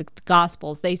Synoptic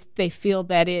Gospels. They feel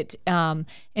that it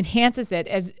enhances it,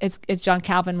 as John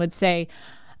Calvin would say.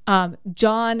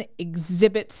 John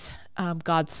exhibits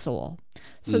God's soul.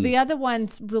 So the other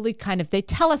ones really they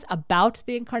tell us about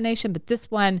the incarnation, but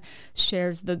this one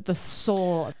shares the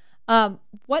soul.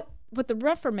 What the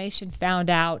Reformation found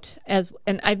out,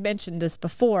 and I've mentioned this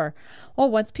before,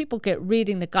 once people get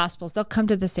reading the Gospels, they'll come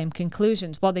to the same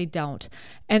conclusions. Well, they don't.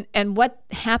 And what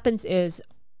happens is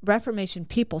Reformation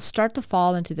people start to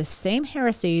fall into the same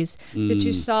heresies that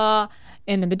you saw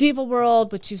in the medieval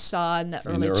world, which you saw in the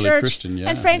early church, Christian,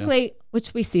 and frankly,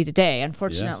 which we see today,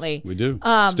 unfortunately. Yes, we do.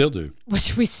 Still do.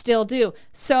 Which we still do.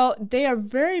 So they are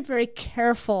very, very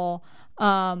careful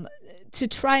to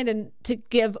try to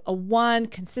give a one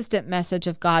consistent message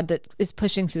of God that is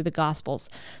pushing through the Gospels.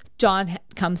 John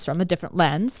comes from a different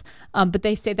lens, but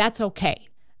they say that's okay.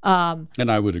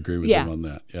 And I would agree with them on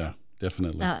that. Yeah,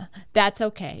 definitely. That's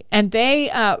okay. And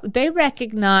they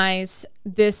recognize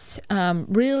this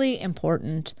really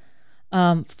important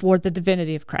for the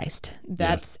divinity of Christ.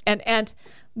 And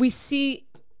we see,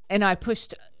 and I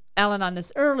pushed Ellen on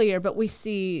this earlier, but we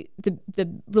see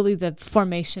the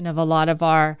formation of a lot of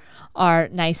our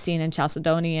Nicene and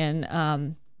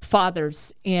Chalcedonian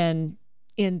fathers in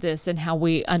this, and how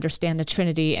we understand the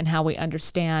Trinity and how we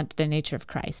understand the nature of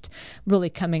Christ, really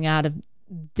coming out of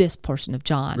this portion of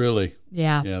John. Really?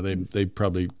 Yeah. Yeah. They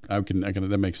probably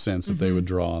that makes sense that they would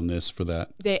draw on this for that.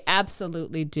 They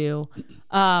absolutely do.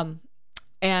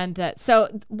 And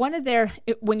so one of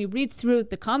when you read through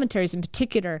the commentaries in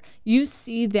particular, you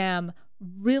see them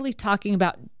really talking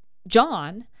about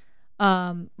John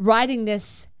writing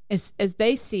this as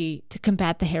they see to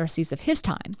combat the heresies of his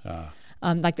time,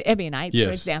 like the Ebionites, for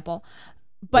example.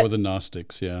 Or the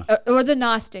Gnostics, yeah. Or the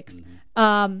Gnostics.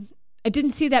 I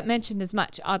didn't see that mentioned as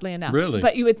much, oddly enough. Really?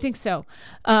 But you would think so.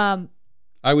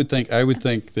 I would think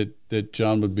that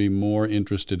John would be more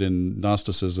interested in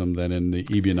Gnosticism than in the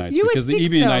Ebionites, because the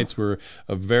Ebionites were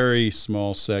a very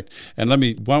small sect. And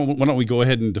why don't we go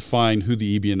ahead and define who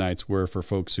the Ebionites were for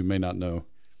folks who may not know?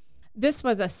 This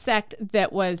was a sect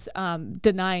that was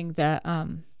denying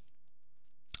the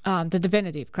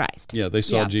divinity of Christ. Yeah, they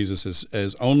saw Jesus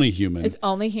as only human. As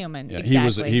only human. Yeah,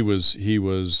 exactly. He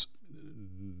was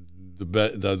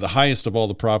the highest of all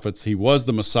the prophets. He was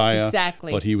the Messiah,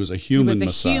 exactly. But he was a human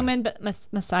Messiah. Human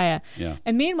Messiah. Yeah.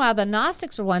 And meanwhile, the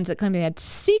Gnostics were ones that had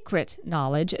secret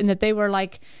knowledge, and that they were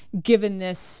given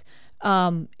this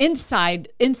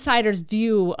insider's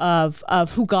view of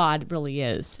who God really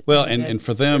is. Well, and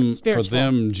for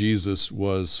them, Jesus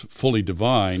was fully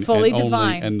divine.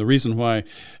 And the reason why,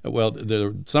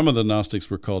 some of the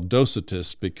Gnostics were called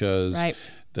Docetists because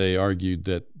they argued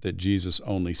that Jesus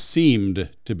only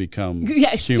seemed to become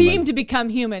human. Seemed to become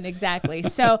human, exactly.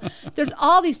 So there's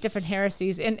all these different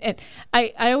heresies, and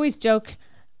I always joke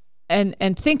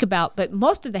and think about, but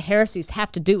most of the heresies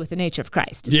have to do with the nature of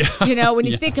Christ. Yeah. When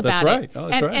you think about it. Oh,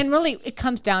 and really, it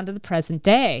comes down to the present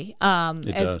day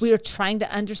as we are trying to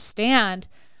understand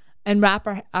and wrap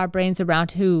our brains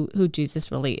around who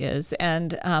Jesus really is.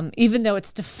 And even though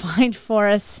it's defined for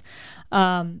us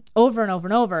over and over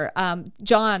and over,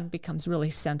 John becomes really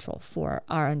central for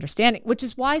our understanding, which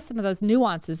is why some of those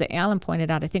nuances that Alan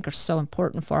pointed out, I think, are so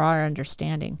important for our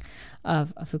understanding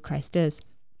of who Christ is.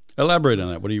 Elaborate on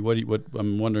that. What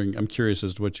I'm wondering, I'm curious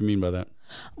as to what you mean by that.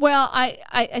 Well,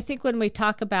 I think when we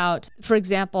talk about, for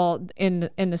example,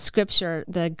 in the scripture,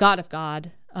 the God of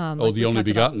God, the only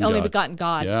begotten God. Only begotten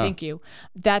God. Yeah. Thank you.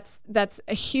 That's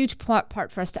a huge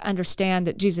part for us to understand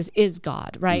that Jesus is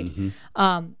God, right?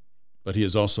 Mm-hmm. But he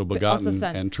is also begotten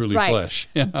and truly flesh.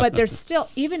 But there's still,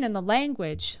 even in the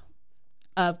language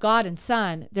of God and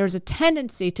Son, there's a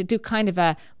tendency to do kind of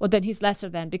then he's lesser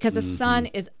than, because the Son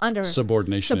is under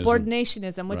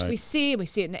subordinationism, which we see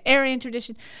it in the Arian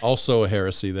tradition. Also a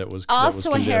heresy that was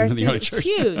also condemned a heresy. In the early church.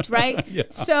 It's huge, right? Yeah.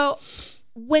 So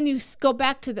when you go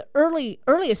back to the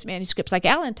earliest manuscripts, like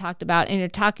Alan talked about, and you're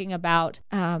talking about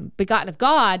begotten of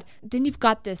God, then you've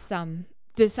got this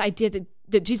idea that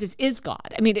that Jesus is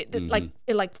God. I mean, it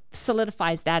like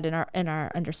solidifies that in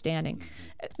our understanding.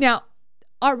 Now,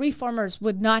 our reformers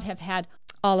would not have had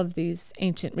all of these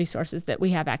ancient resources that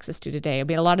we have access to today. I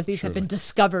mean, a lot of these have been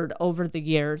discovered over the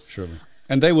years. Surely.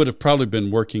 And they would have probably been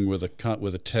working with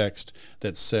a text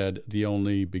that said the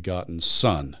only begotten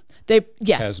Son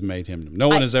has made him known. No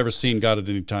one has ever seen God at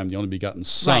any time. The only begotten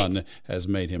Son has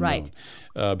made him known.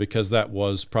 Because that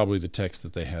was probably the text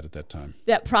that they had at that time.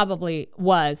 That probably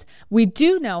was. We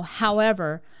do know,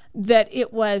 however, that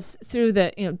it was through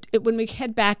when we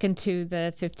head back into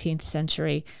the 15th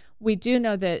century, we do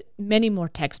know that many more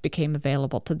texts became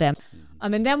available to them.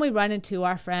 And then we run into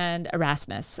our friend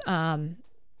Erasmus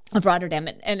of Rotterdam.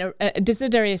 And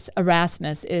Desiderius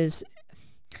Erasmus is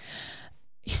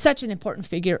such an important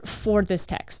figure for this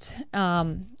text.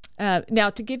 Now,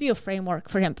 to give you a framework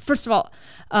for him, first of all,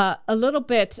 a little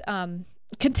bit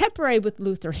contemporary with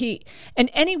Luther,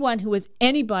 and anyone who was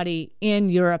anybody in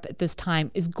Europe at this time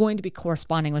is going to be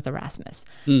corresponding with Erasmus.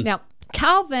 Now,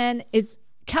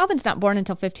 Calvin's not born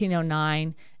until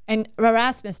 1509, and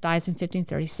Erasmus dies in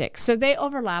 1536. So they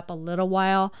overlap a little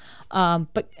while,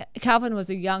 but Calvin was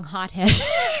a young hothead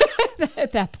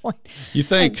at that point. You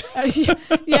think?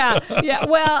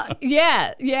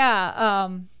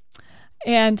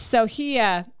 And so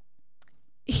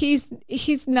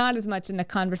he's not as much in the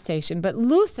conversation, but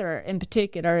Luther in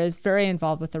particular is very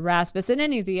involved with Erasmus and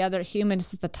any of the other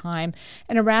humanists at the time.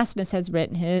 And Erasmus has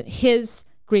written his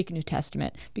Greek New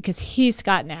Testament because he's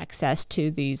gotten access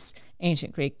to these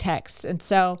ancient Greek texts. And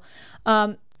so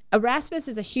Erasmus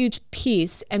is a huge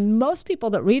piece, and most people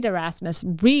that read Erasmus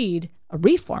read a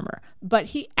reformer, but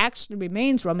he actually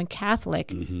remains Roman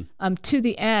Catholic to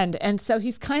the end. And so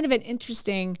he's kind of an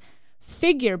interesting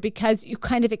figure because you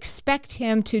kind of expect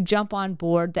him to jump on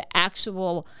board the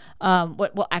actual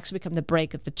what will actually become the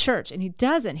break of the church, and he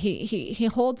doesn't. He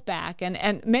holds back,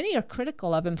 and many are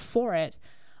critical of him for it.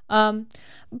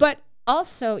 But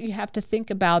also, you have to think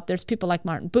about there's people like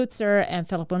Martin Bucer and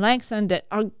Philip Melanchthon that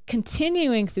are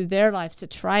continuing through their lives to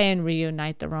try and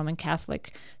reunite the Roman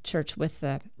Catholic Church with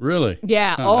the... Really?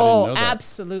 Yeah. Oh,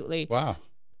 absolutely. Wow.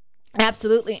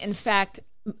 Absolutely. In fact,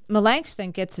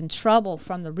 Melanchthon gets in trouble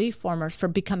from the reformers for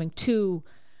becoming too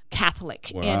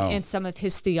Catholic in some of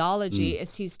his theology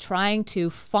as he's trying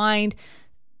to find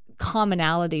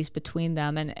commonalities between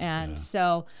them, and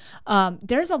so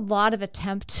there's a lot of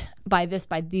attempt by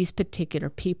these particular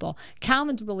people.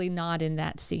 Calvin's really not in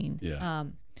that scene.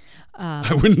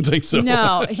 I wouldn't think so.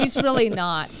 No, he's really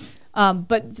not.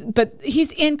 But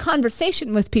he's in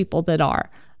conversation with people that are.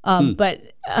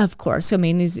 But of course, I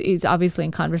mean, he's obviously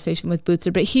in conversation with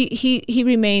Bucer, but he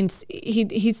remains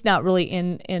he's not really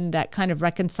in that kind of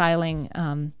reconciling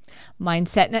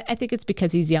mindset, and I think it's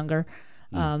because he's younger.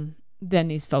 Than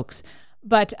these folks.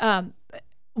 But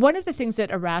one of the things that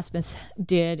Erasmus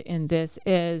did in this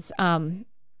is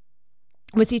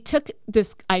was he took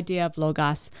this idea of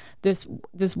logos, this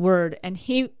word, and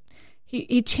he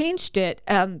changed it.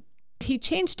 He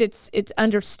changed its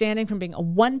understanding from being a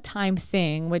one-time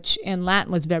thing, which in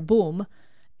Latin was verbum,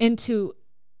 into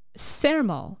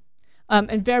sermo.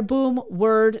 And verbum,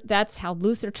 word, that's how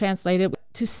Luther translated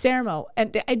to sermo.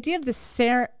 And the idea of the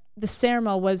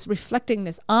sermo was reflecting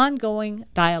this ongoing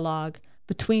dialogue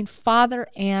between Father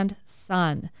and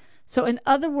Son. So in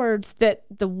other words, that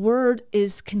the Word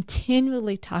is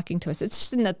continually talking to us. It's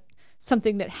just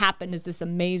something that happened as this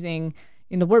amazing,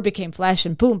 the Word became flesh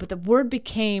and boom, but the Word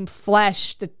became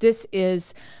flesh, that this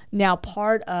is now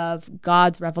part of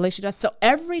God's revelation to us. So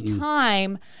every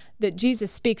time that Jesus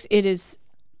speaks, it is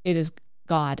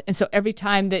God. And so every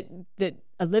time that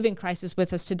a living Christ is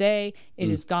with us today, it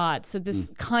is God. So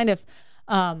this kind of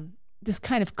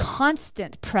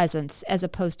constant presence, as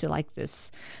opposed to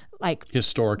this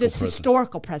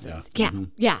historical presence.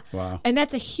 Yeah. Wow. And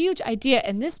that's a huge idea,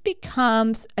 and this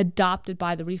becomes adopted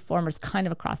by the reformers kind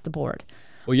of across the board.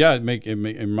 Well, yeah, it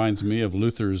reminds me of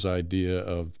Luther's idea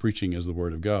of preaching as the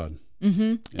Word of God.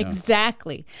 Yeah.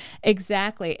 Exactly.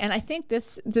 And I think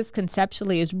this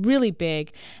conceptually is really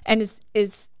big, and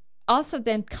is also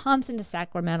then comes into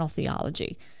sacramental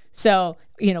theology. So,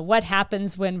 what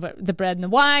happens when the bread and the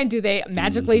wine, do they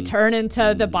magically turn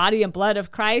into the body and blood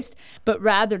of Christ? But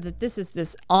rather that this is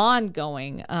this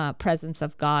ongoing presence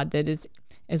of God that is,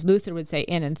 as Luther would say,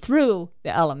 in and through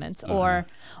the elements, or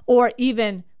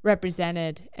even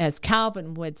represented, as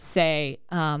Calvin would say,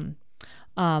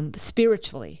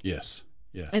 spiritually. Yes.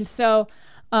 And so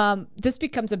this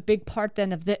becomes a big part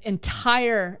then of the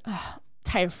entire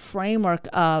framework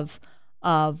of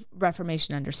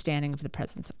Reformation understanding of the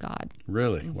presence of God.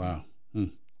 Really? Wow.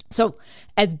 So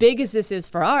as big as this is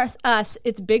for us,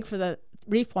 it's big for the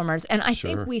reformers. And I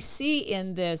Sure. think we see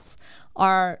in this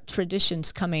our tradition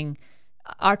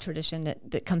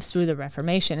that comes through the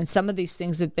Reformation, and some of these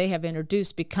things that they have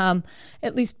introduced become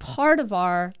at least part of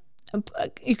our.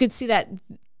 You could see that,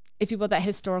 if you will, that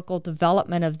historical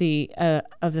development of the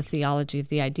theology of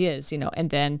the ideas, and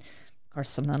then, of course,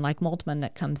 someone like Moltmann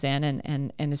that comes in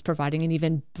and is providing an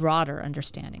even broader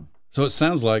understanding. So it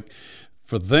sounds like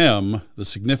for them, the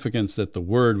significance that the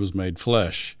Word was made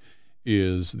flesh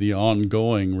is the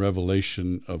ongoing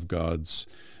revelation of God's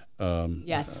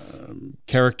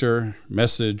character,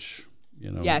 message.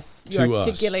 Yes, to you us.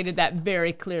 articulated that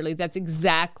very clearly. That's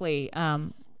exactly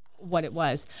what it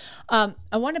was. I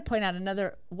want to point out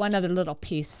one other little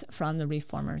piece from the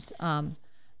Reformers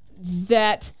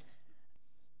that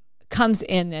comes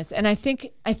in this, and I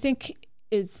think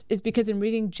is because in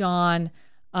reading John,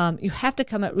 you have to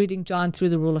come at reading John through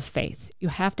the rule of faith. You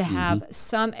have to have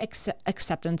some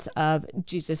acceptance of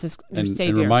Jesus as your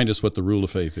Savior. And remind us what the rule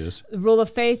of faith is. The rule of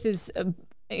faith is,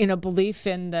 belief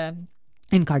in the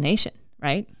incarnation,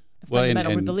 right?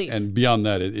 Fundamental belief. And beyond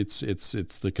that,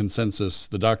 it's the consensus,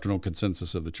 the doctrinal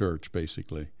consensus of the church,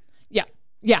 basically.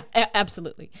 Yeah,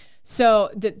 absolutely. So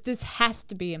this has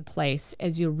to be in place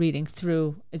as you're reading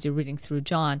through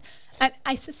John, and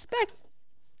I suspect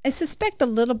a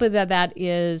little bit of that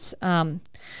is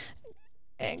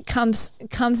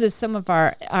comes as some of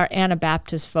our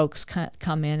Anabaptist folks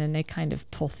come in and they kind of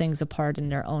pull things apart in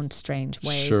their own strange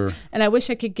ways. Sure. And I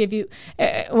wish I could give you,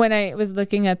 when I was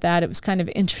looking at that, it was kind of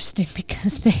interesting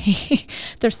because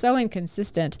they're so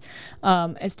inconsistent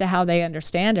as to how they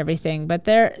understand everything, but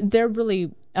they're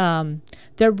really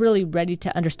ready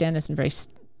to understand this in very,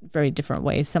 very different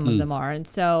ways. Some of them are, and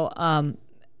so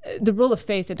the rule of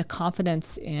faith and the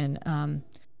confidence in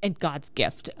God's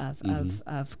gift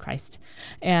of Christ,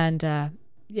 and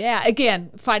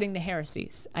again, fighting the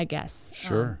heresies, I guess.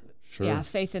 Sure. Yeah,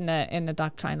 faith in the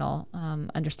doctrinal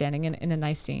understanding in the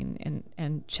Nicene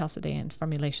and Chalcedonian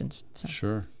formulations. So.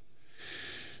 Sure.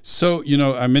 So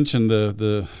I mentioned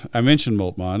I mentioned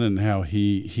Moltmann and how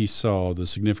he saw the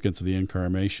significance of the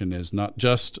incarnation as not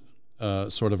just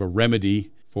sort of a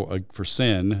remedy for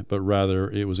sin, but rather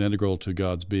it was integral to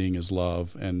God's being as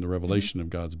love and the revelation of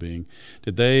God's being.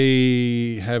 Did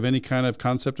they have any kind of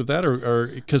concept of that, or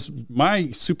because my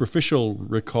superficial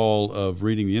recall of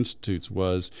reading the Institutes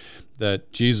was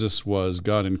that Jesus was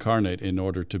God incarnate in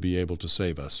order to be able to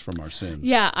save us from our sins?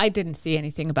 Yeah, I didn't see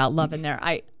anything about love in there.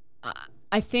 I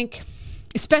think,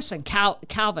 especially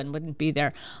Calvin wouldn't be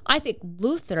there. I think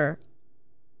Luther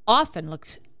often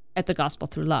looked at the gospel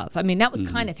through love. I mean, that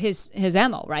was kind of his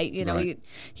MO, right? Right.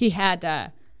 He had,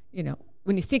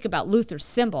 when you think about Luther's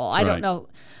symbol, I don't know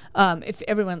if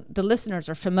the listeners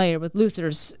are familiar with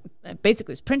Luther's,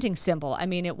 basically his printing symbol. I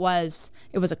mean, it was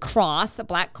a cross, a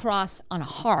black cross on a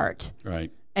heart.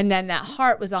 Right. And then that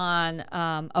heart was on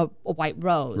a white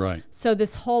rose. Right. So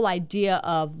this whole idea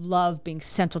of love being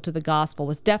central to the gospel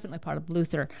was definitely part of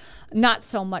Luther, not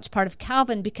so much part of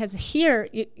Calvin, because here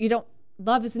you don't.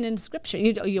 Love isn't in Scripture.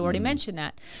 You already mentioned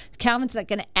that. Calvin's not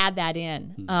going to add that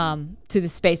in to the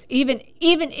space, even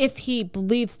if he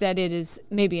believes that it is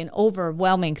maybe an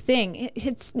overwhelming thing.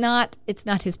 It's not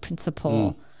his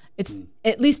principle. It's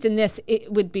at least in this,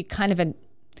 it would be kind of an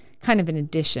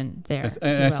addition there.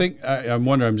 And I think I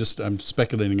wonder. I'm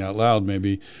speculating out loud.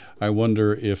 Maybe I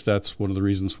wonder if that's one of the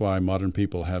reasons why modern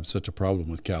people have such a problem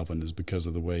with Calvin is because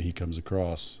of the way he comes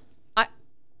across.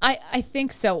 I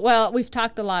think so. Well, we've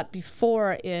talked a lot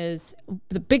before, is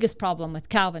the biggest problem with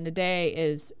Calvin today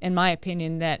is, in my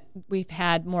opinion, that we've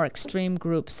had more extreme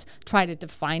groups try to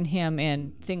define him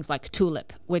in things like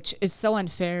tulip, which is so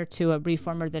unfair to a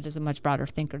reformer that is a much broader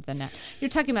thinker than that. You're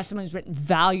talking about someone who's written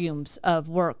volumes of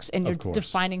works, and you're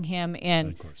defining him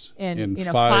in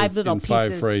five little pieces.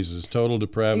 5 phrases: total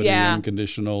depravity,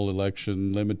 unconditional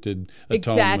election, limited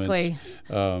atonement,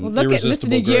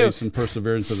 irresistible grace, and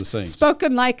perseverance of the saints.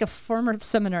 Spoken like a former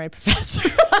seminary professor.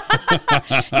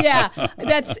 Yeah,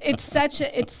 it's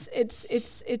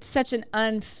such an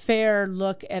unfair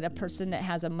look at a person that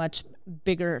has a much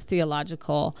bigger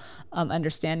theological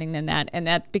understanding than that, and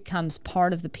that becomes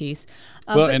part of the piece.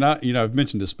 I've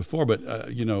mentioned this before, but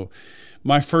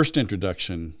my first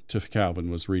introduction to Calvin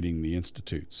was reading the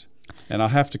Institutes, and I'll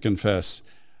have to confess,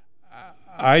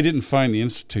 I didn't find the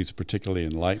Institutes particularly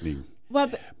enlightening.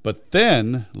 But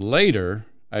then later,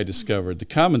 I discovered the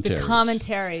commentaries. The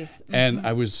commentaries. And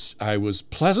I was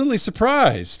pleasantly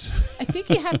surprised. I think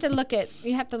you have to look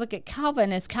at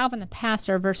Calvin as Calvin the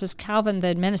pastor versus Calvin the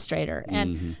administrator.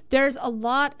 And there's a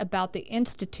lot about the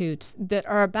institutes that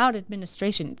are about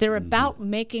administration. They're about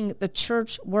making the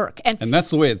church work. And that's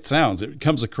the way it sounds. It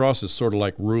comes across as sort of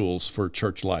like rules for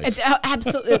church life.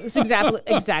 Absolutely. It's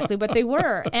exactly what they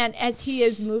were. And as he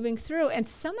is moving through, and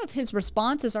some of his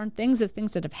responses aren't things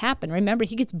that have happened. Remember,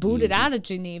 he gets booted out of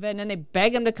Geneva, and then they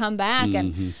beg him to come back.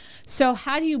 And so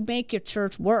how do you make your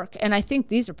church work? And I think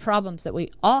these are problems that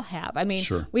we all have. I mean,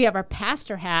 we have our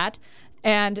pastor hat,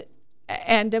 and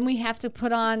then we have to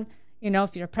put on,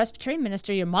 if you're a Presbyterian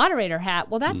minister, your moderator hat.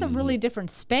 Well, that's a really different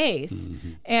space.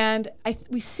 And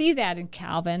we see that in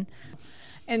Calvin.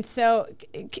 And so,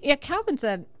 Calvin's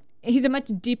he's a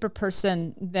much deeper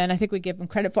person than I think we give him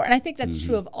credit for. And I think that's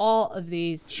true of all of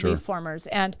these reformers.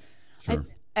 And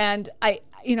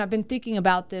I've been thinking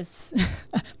about this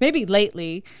maybe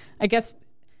lately. I guess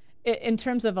in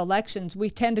terms of elections,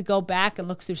 we tend to go back and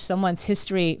look through someone's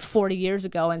history 40 years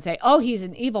ago and say, oh, he's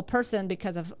an evil person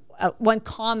because of one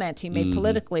comment he made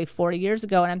politically 40 years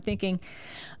ago. And I'm thinking,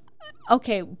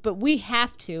 okay, but we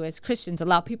have to, as Christians,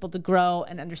 allow people to grow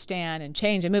and understand and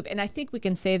change and move. And I think we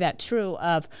can say that true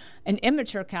of an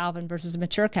immature Calvin versus a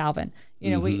mature Calvin.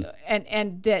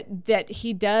 And that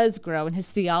he does grow and his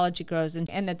theology grows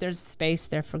and that there's space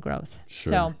there for growth.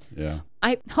 So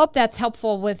I hope that's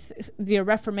helpful with your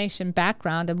Reformation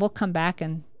background, and we'll come back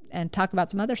and talk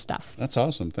about some other stuff. That's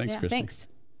awesome. Thanks, Christy. Thanks.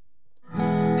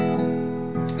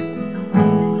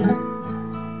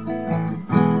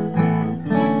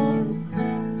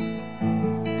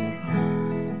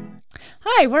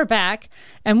 Hi, we're back,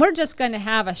 and we're just going to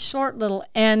have a short little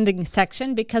ending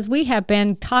section because we have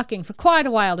been talking for quite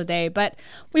a while today, but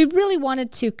we really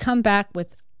wanted to come back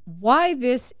with why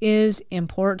this is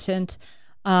important.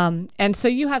 And so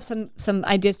you have some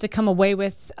ideas to come away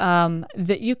with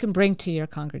that you can bring to your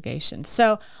congregation.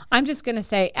 So I'm just going to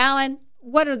say, Alan,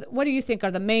 what do you think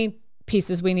are the main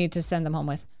pieces we need to send them home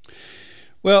with?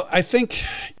 Well, I think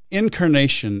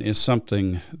incarnation is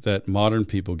something that modern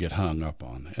people get hung up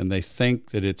on, and they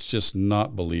think that it's just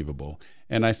not believable.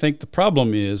 And I think the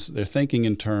problem is they're thinking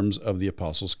in terms of the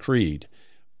Apostles' Creed,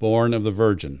 born of the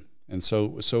Virgin. And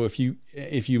so if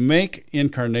you make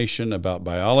incarnation about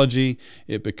biology,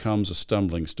 it becomes a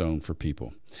stumbling stone for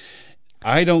people.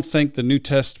 I don't think the New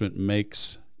Testament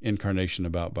makes incarnation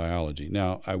about biology.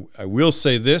 Now, I will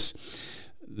say this.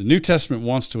 The New Testament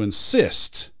wants to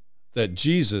insist that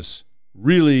Jesus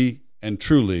really and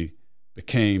truly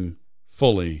became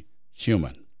fully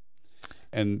human.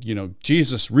 And,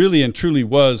 Jesus really and truly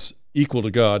was equal to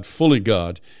God, fully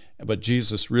God, but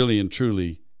Jesus really and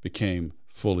truly became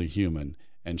fully human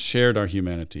and shared our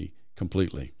humanity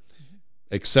completely,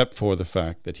 except for the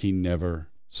fact that he never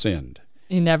sinned.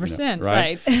 He never sinned,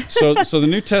 right? So the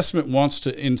New Testament wants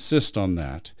to insist on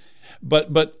that.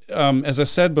 But as I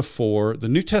said before, the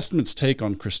New Testament's take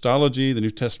on Christology, the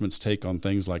New Testament's take on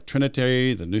things like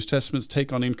Trinity, the New Testament's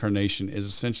take on incarnation is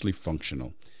essentially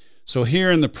functional. So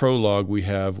here in the prologue, we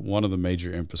have one of the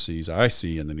major emphases I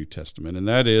see in the New Testament, and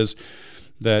that is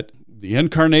that the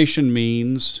incarnation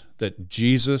means that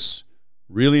Jesus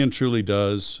really and truly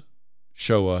does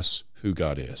show us who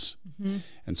God is. Mm-hmm.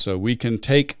 And so we can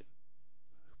take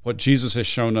what Jesus has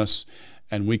shown us,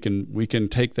 and we can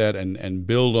take that and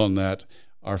build on that,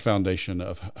 our foundation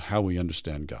of how we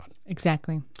understand God.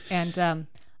 Exactly. And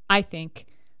I think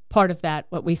part of that,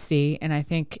 what we see, and I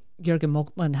think Jürgen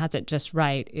Moltmann has it just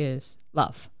right, is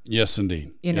love. Yes,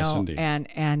 indeed. Yes, indeed.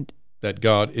 And that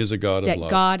God is a God of love. That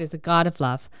God is a God of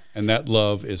love. And that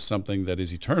love is something that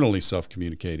is eternally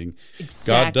self-communicating.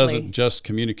 Exactly. God doesn't just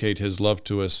communicate his love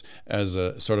to us as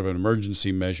a sort of an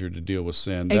emergency measure to deal with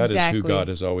sin. That is who God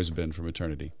has always been from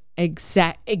eternity.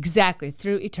 Exactly,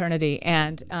 through eternity.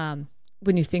 And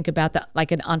when you think about that,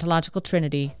 like an ontological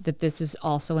trinity, that this is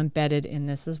also embedded in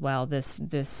this as well.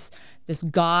 This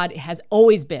God has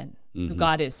always been who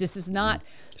God is. This is not...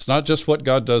 It's not just what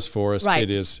God does for us. Right. It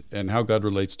is, and how God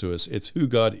relates to us. It's who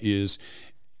God is.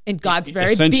 In God's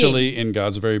very essentially being. in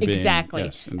God's very being. Exactly.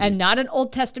 Yes, and not an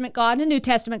Old Testament God and a New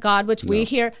Testament God, which we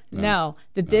hear. No,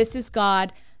 this is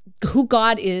God, who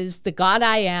God is, the God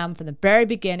I am from the very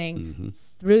beginning,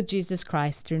 through Jesus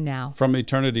Christ, through now. From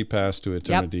eternity past to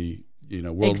eternity,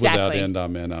 world without end.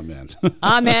 Amen, amen.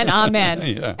 Amen, amen.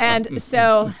 Yeah. And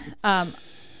so...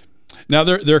 now,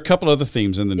 there are a couple other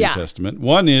themes in the New Testament.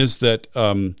 One is that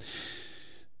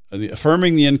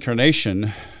affirming the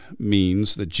incarnation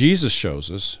means that Jesus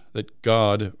shows us that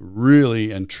God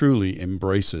really and truly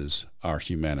embraces our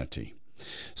humanity.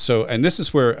 So, and this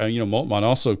is where Moltmann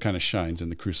also kind of shines in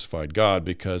the crucified God,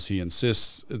 because he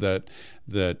insists that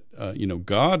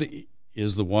God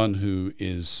is the one who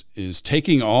is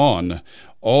taking on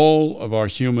all of our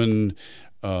human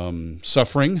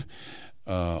suffering,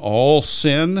 all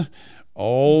sin,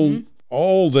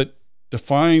 all that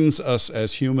defines us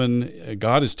as human.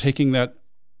 God is taking that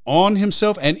on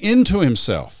himself and into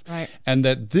himself. Right. And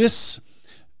that this,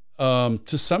 to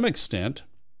some extent,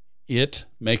 it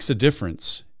makes a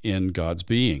difference in God's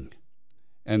being.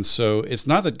 And so it's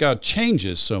not that God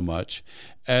changes so much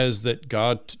as that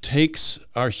God takes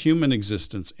our human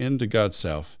existence into God's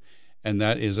self, and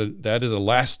that is a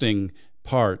lasting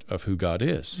part of who God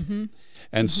is.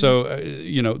 And so,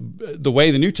 the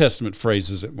way the New Testament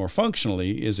phrases it more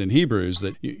functionally is in Hebrews,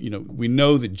 that, we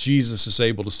know that Jesus is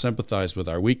able to sympathize with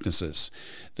our weaknesses,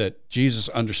 that Jesus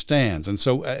understands. And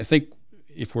so I think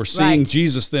if we're seeing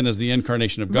Jesus then as the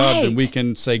incarnation of God, then we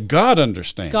can say God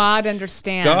understands. God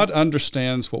understands. God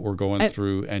understands what we're going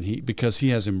through, and because he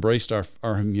has embraced our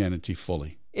humanity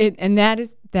fully. And that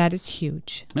is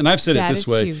huge. And I've said it this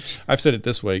way. Huge. I've said it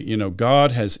this way.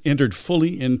 God has entered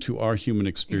fully into our human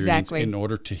experience in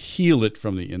order to heal it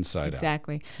from the inside out.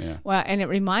 Exactly. Yeah. Well, and it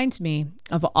reminds me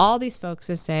of all these folks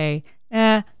that say,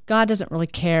 God doesn't really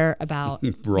care about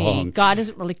Wrong. me. God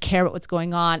doesn't really care about what's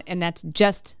going on, and that's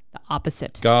just the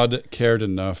opposite. God cared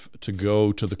enough to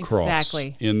go to the cross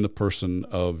in the person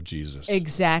of Jesus.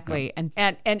 Exactly.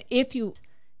 Yeah. And if you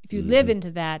live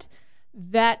into that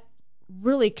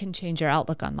really can change your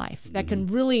outlook on life. That can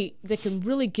really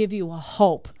give you a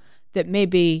hope that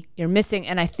maybe you're missing.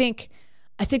 And I think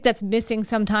that's missing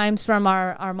sometimes from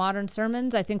our modern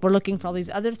sermons. I think we're looking for all these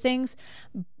other things,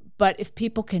 but if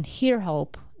people can hear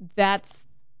hope, that's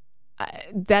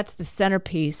the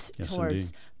centerpiece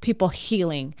towards people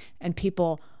healing and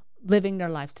people living their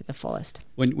lives to the fullest.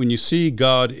 When you see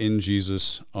God in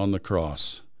Jesus on the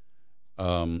cross,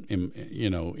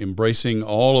 embracing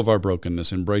all of our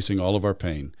brokenness, embracing all of our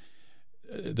pain,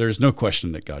 there's no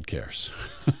question that God cares.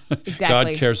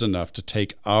 Exactly. God cares enough to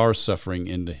take our suffering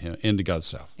into God's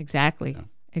self. Exactly. Yeah.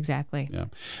 Exactly. Yeah.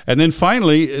 And then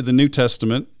finally, the New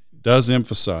Testament does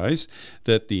emphasize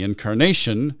that the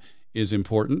incarnation is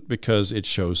important, because it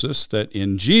shows us that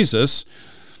in Jesus,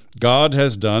 God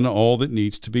has done all that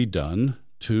needs to be done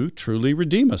to truly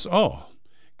redeem us all.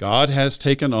 God has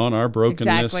taken on our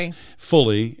brokenness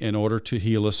fully in order to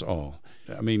heal us all.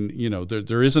 I mean,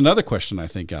 there is another question I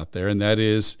think out there, and that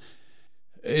is,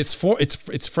 it's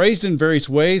phrased in various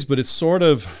ways, but it's sort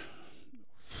of,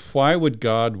 why would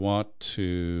God want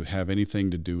to have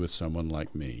anything to do with someone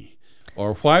like me?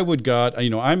 Or why would God,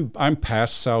 I'm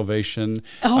past salvation.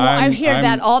 Oh, I hear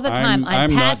that all the time.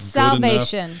 I'm past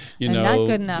salvation. I'm not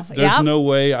good enough. There's no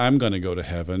way I'm going to go to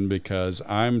heaven because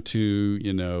I'm too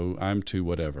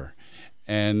whatever.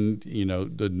 And,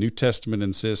 the New Testament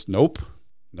insists, nope.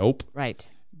 Right.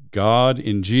 God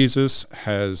in Jesus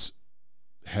has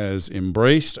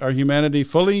embraced our humanity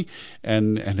fully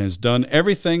and has done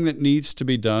everything that needs to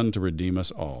be done to redeem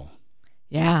us all.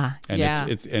 Yeah,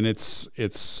 and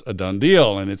it's a done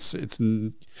deal, and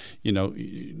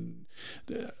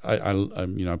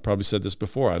I probably said this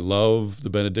before. I love the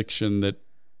benediction that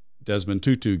Desmond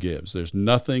Tutu gives. There's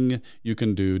nothing you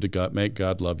can do to make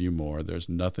God love you more. There's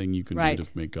nothing you can do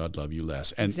to make God love you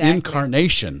less. And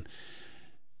incarnation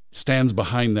stands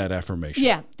behind that affirmation.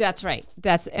 Yeah, that's right.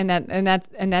 That's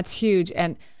huge.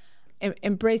 And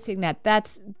embracing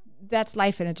that's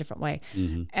life in a different way.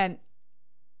 Mm-hmm. And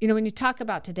when you talk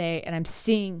about today, and I'm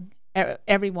seeing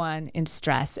everyone in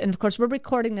stress, and of course we're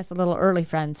recording this a little early,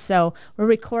 friends. So we're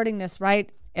recording this right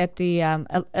at the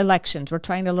elections. We're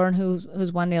trying to learn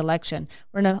who's won the election.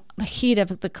 We're in the heat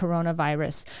of the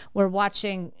coronavirus. We're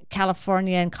watching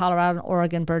California and Colorado and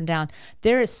Oregon burn down.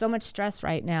 There is so much stress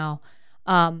right now,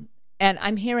 and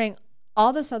I'm hearing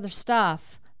all this other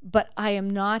stuff, but I am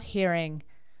not hearing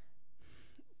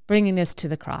bringing this to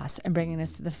the cross and bringing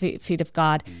this to the feet of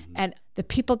God. Mm-hmm. And the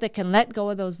people that can let go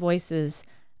of those voices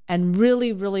and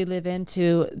really, really live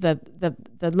into the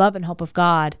love and hope of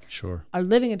God are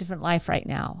living a different life right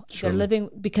now. Sure. They're living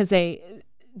because they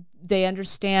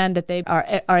understand that they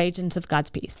are agents of God's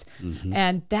peace. Mm-hmm.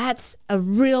 And that's a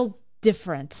real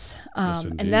difference.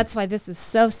 And that's why this is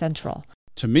so central.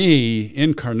 To me,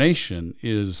 incarnation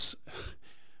is...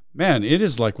 Man, it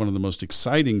is like one of the most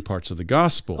exciting parts of the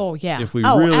gospel. Oh, yeah. If we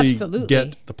really absolutely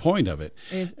get the point of it.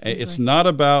 It's not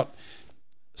about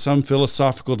some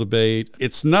philosophical debate.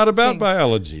 It's not about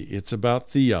biology. It's about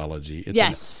theology. It's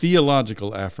a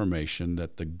theological affirmation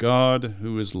that the God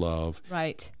who is love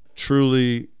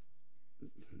truly,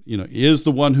 is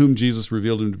the one whom Jesus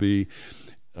revealed him to be,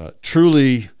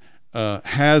 truly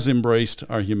has embraced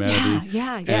our humanity,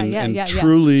 and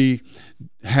truly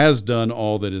has done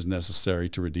all that is necessary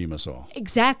to redeem us all.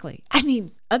 Exactly. I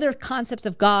mean, other concepts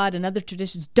of God and other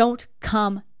traditions don't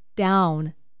come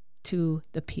down to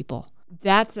the people.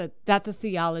 That's a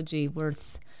theology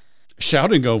worth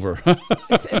shouting over.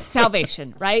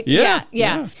 Salvation, right?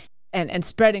 Yeah. And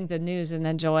spreading the news and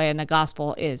the joy and the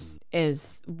gospel is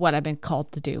what I've been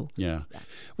called to do. Yeah.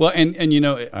 Well, and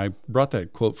I brought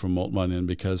that quote from Moltmann in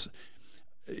because,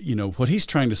 what he's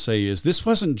trying to say is this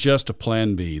wasn't just a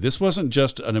plan B. This wasn't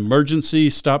just an emergency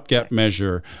stopgap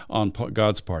measure on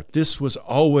God's part. This was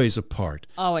always a part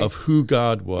of who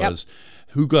God was,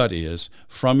 who God is,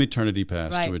 from eternity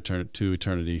past to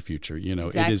eternity future.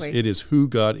 Exactly. It is who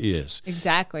God is.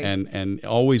 Exactly. And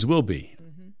always will be.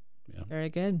 Yeah. Very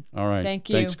good. All right. Thank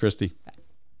you. Thanks, Christy.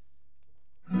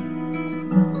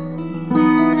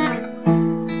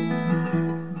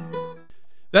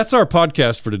 That's our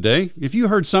podcast for today. If you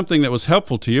heard something that was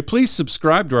helpful to you, please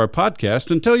subscribe to our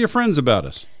podcast and tell your friends about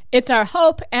us. It's our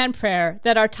hope and prayer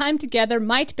that our time together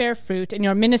might bear fruit in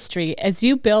your ministry as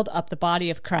you build up the body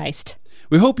of Christ.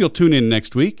 We hope you'll tune in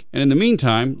next week. And in the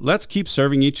meantime, let's keep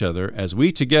serving each other as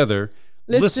we together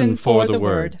listen for the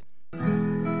word.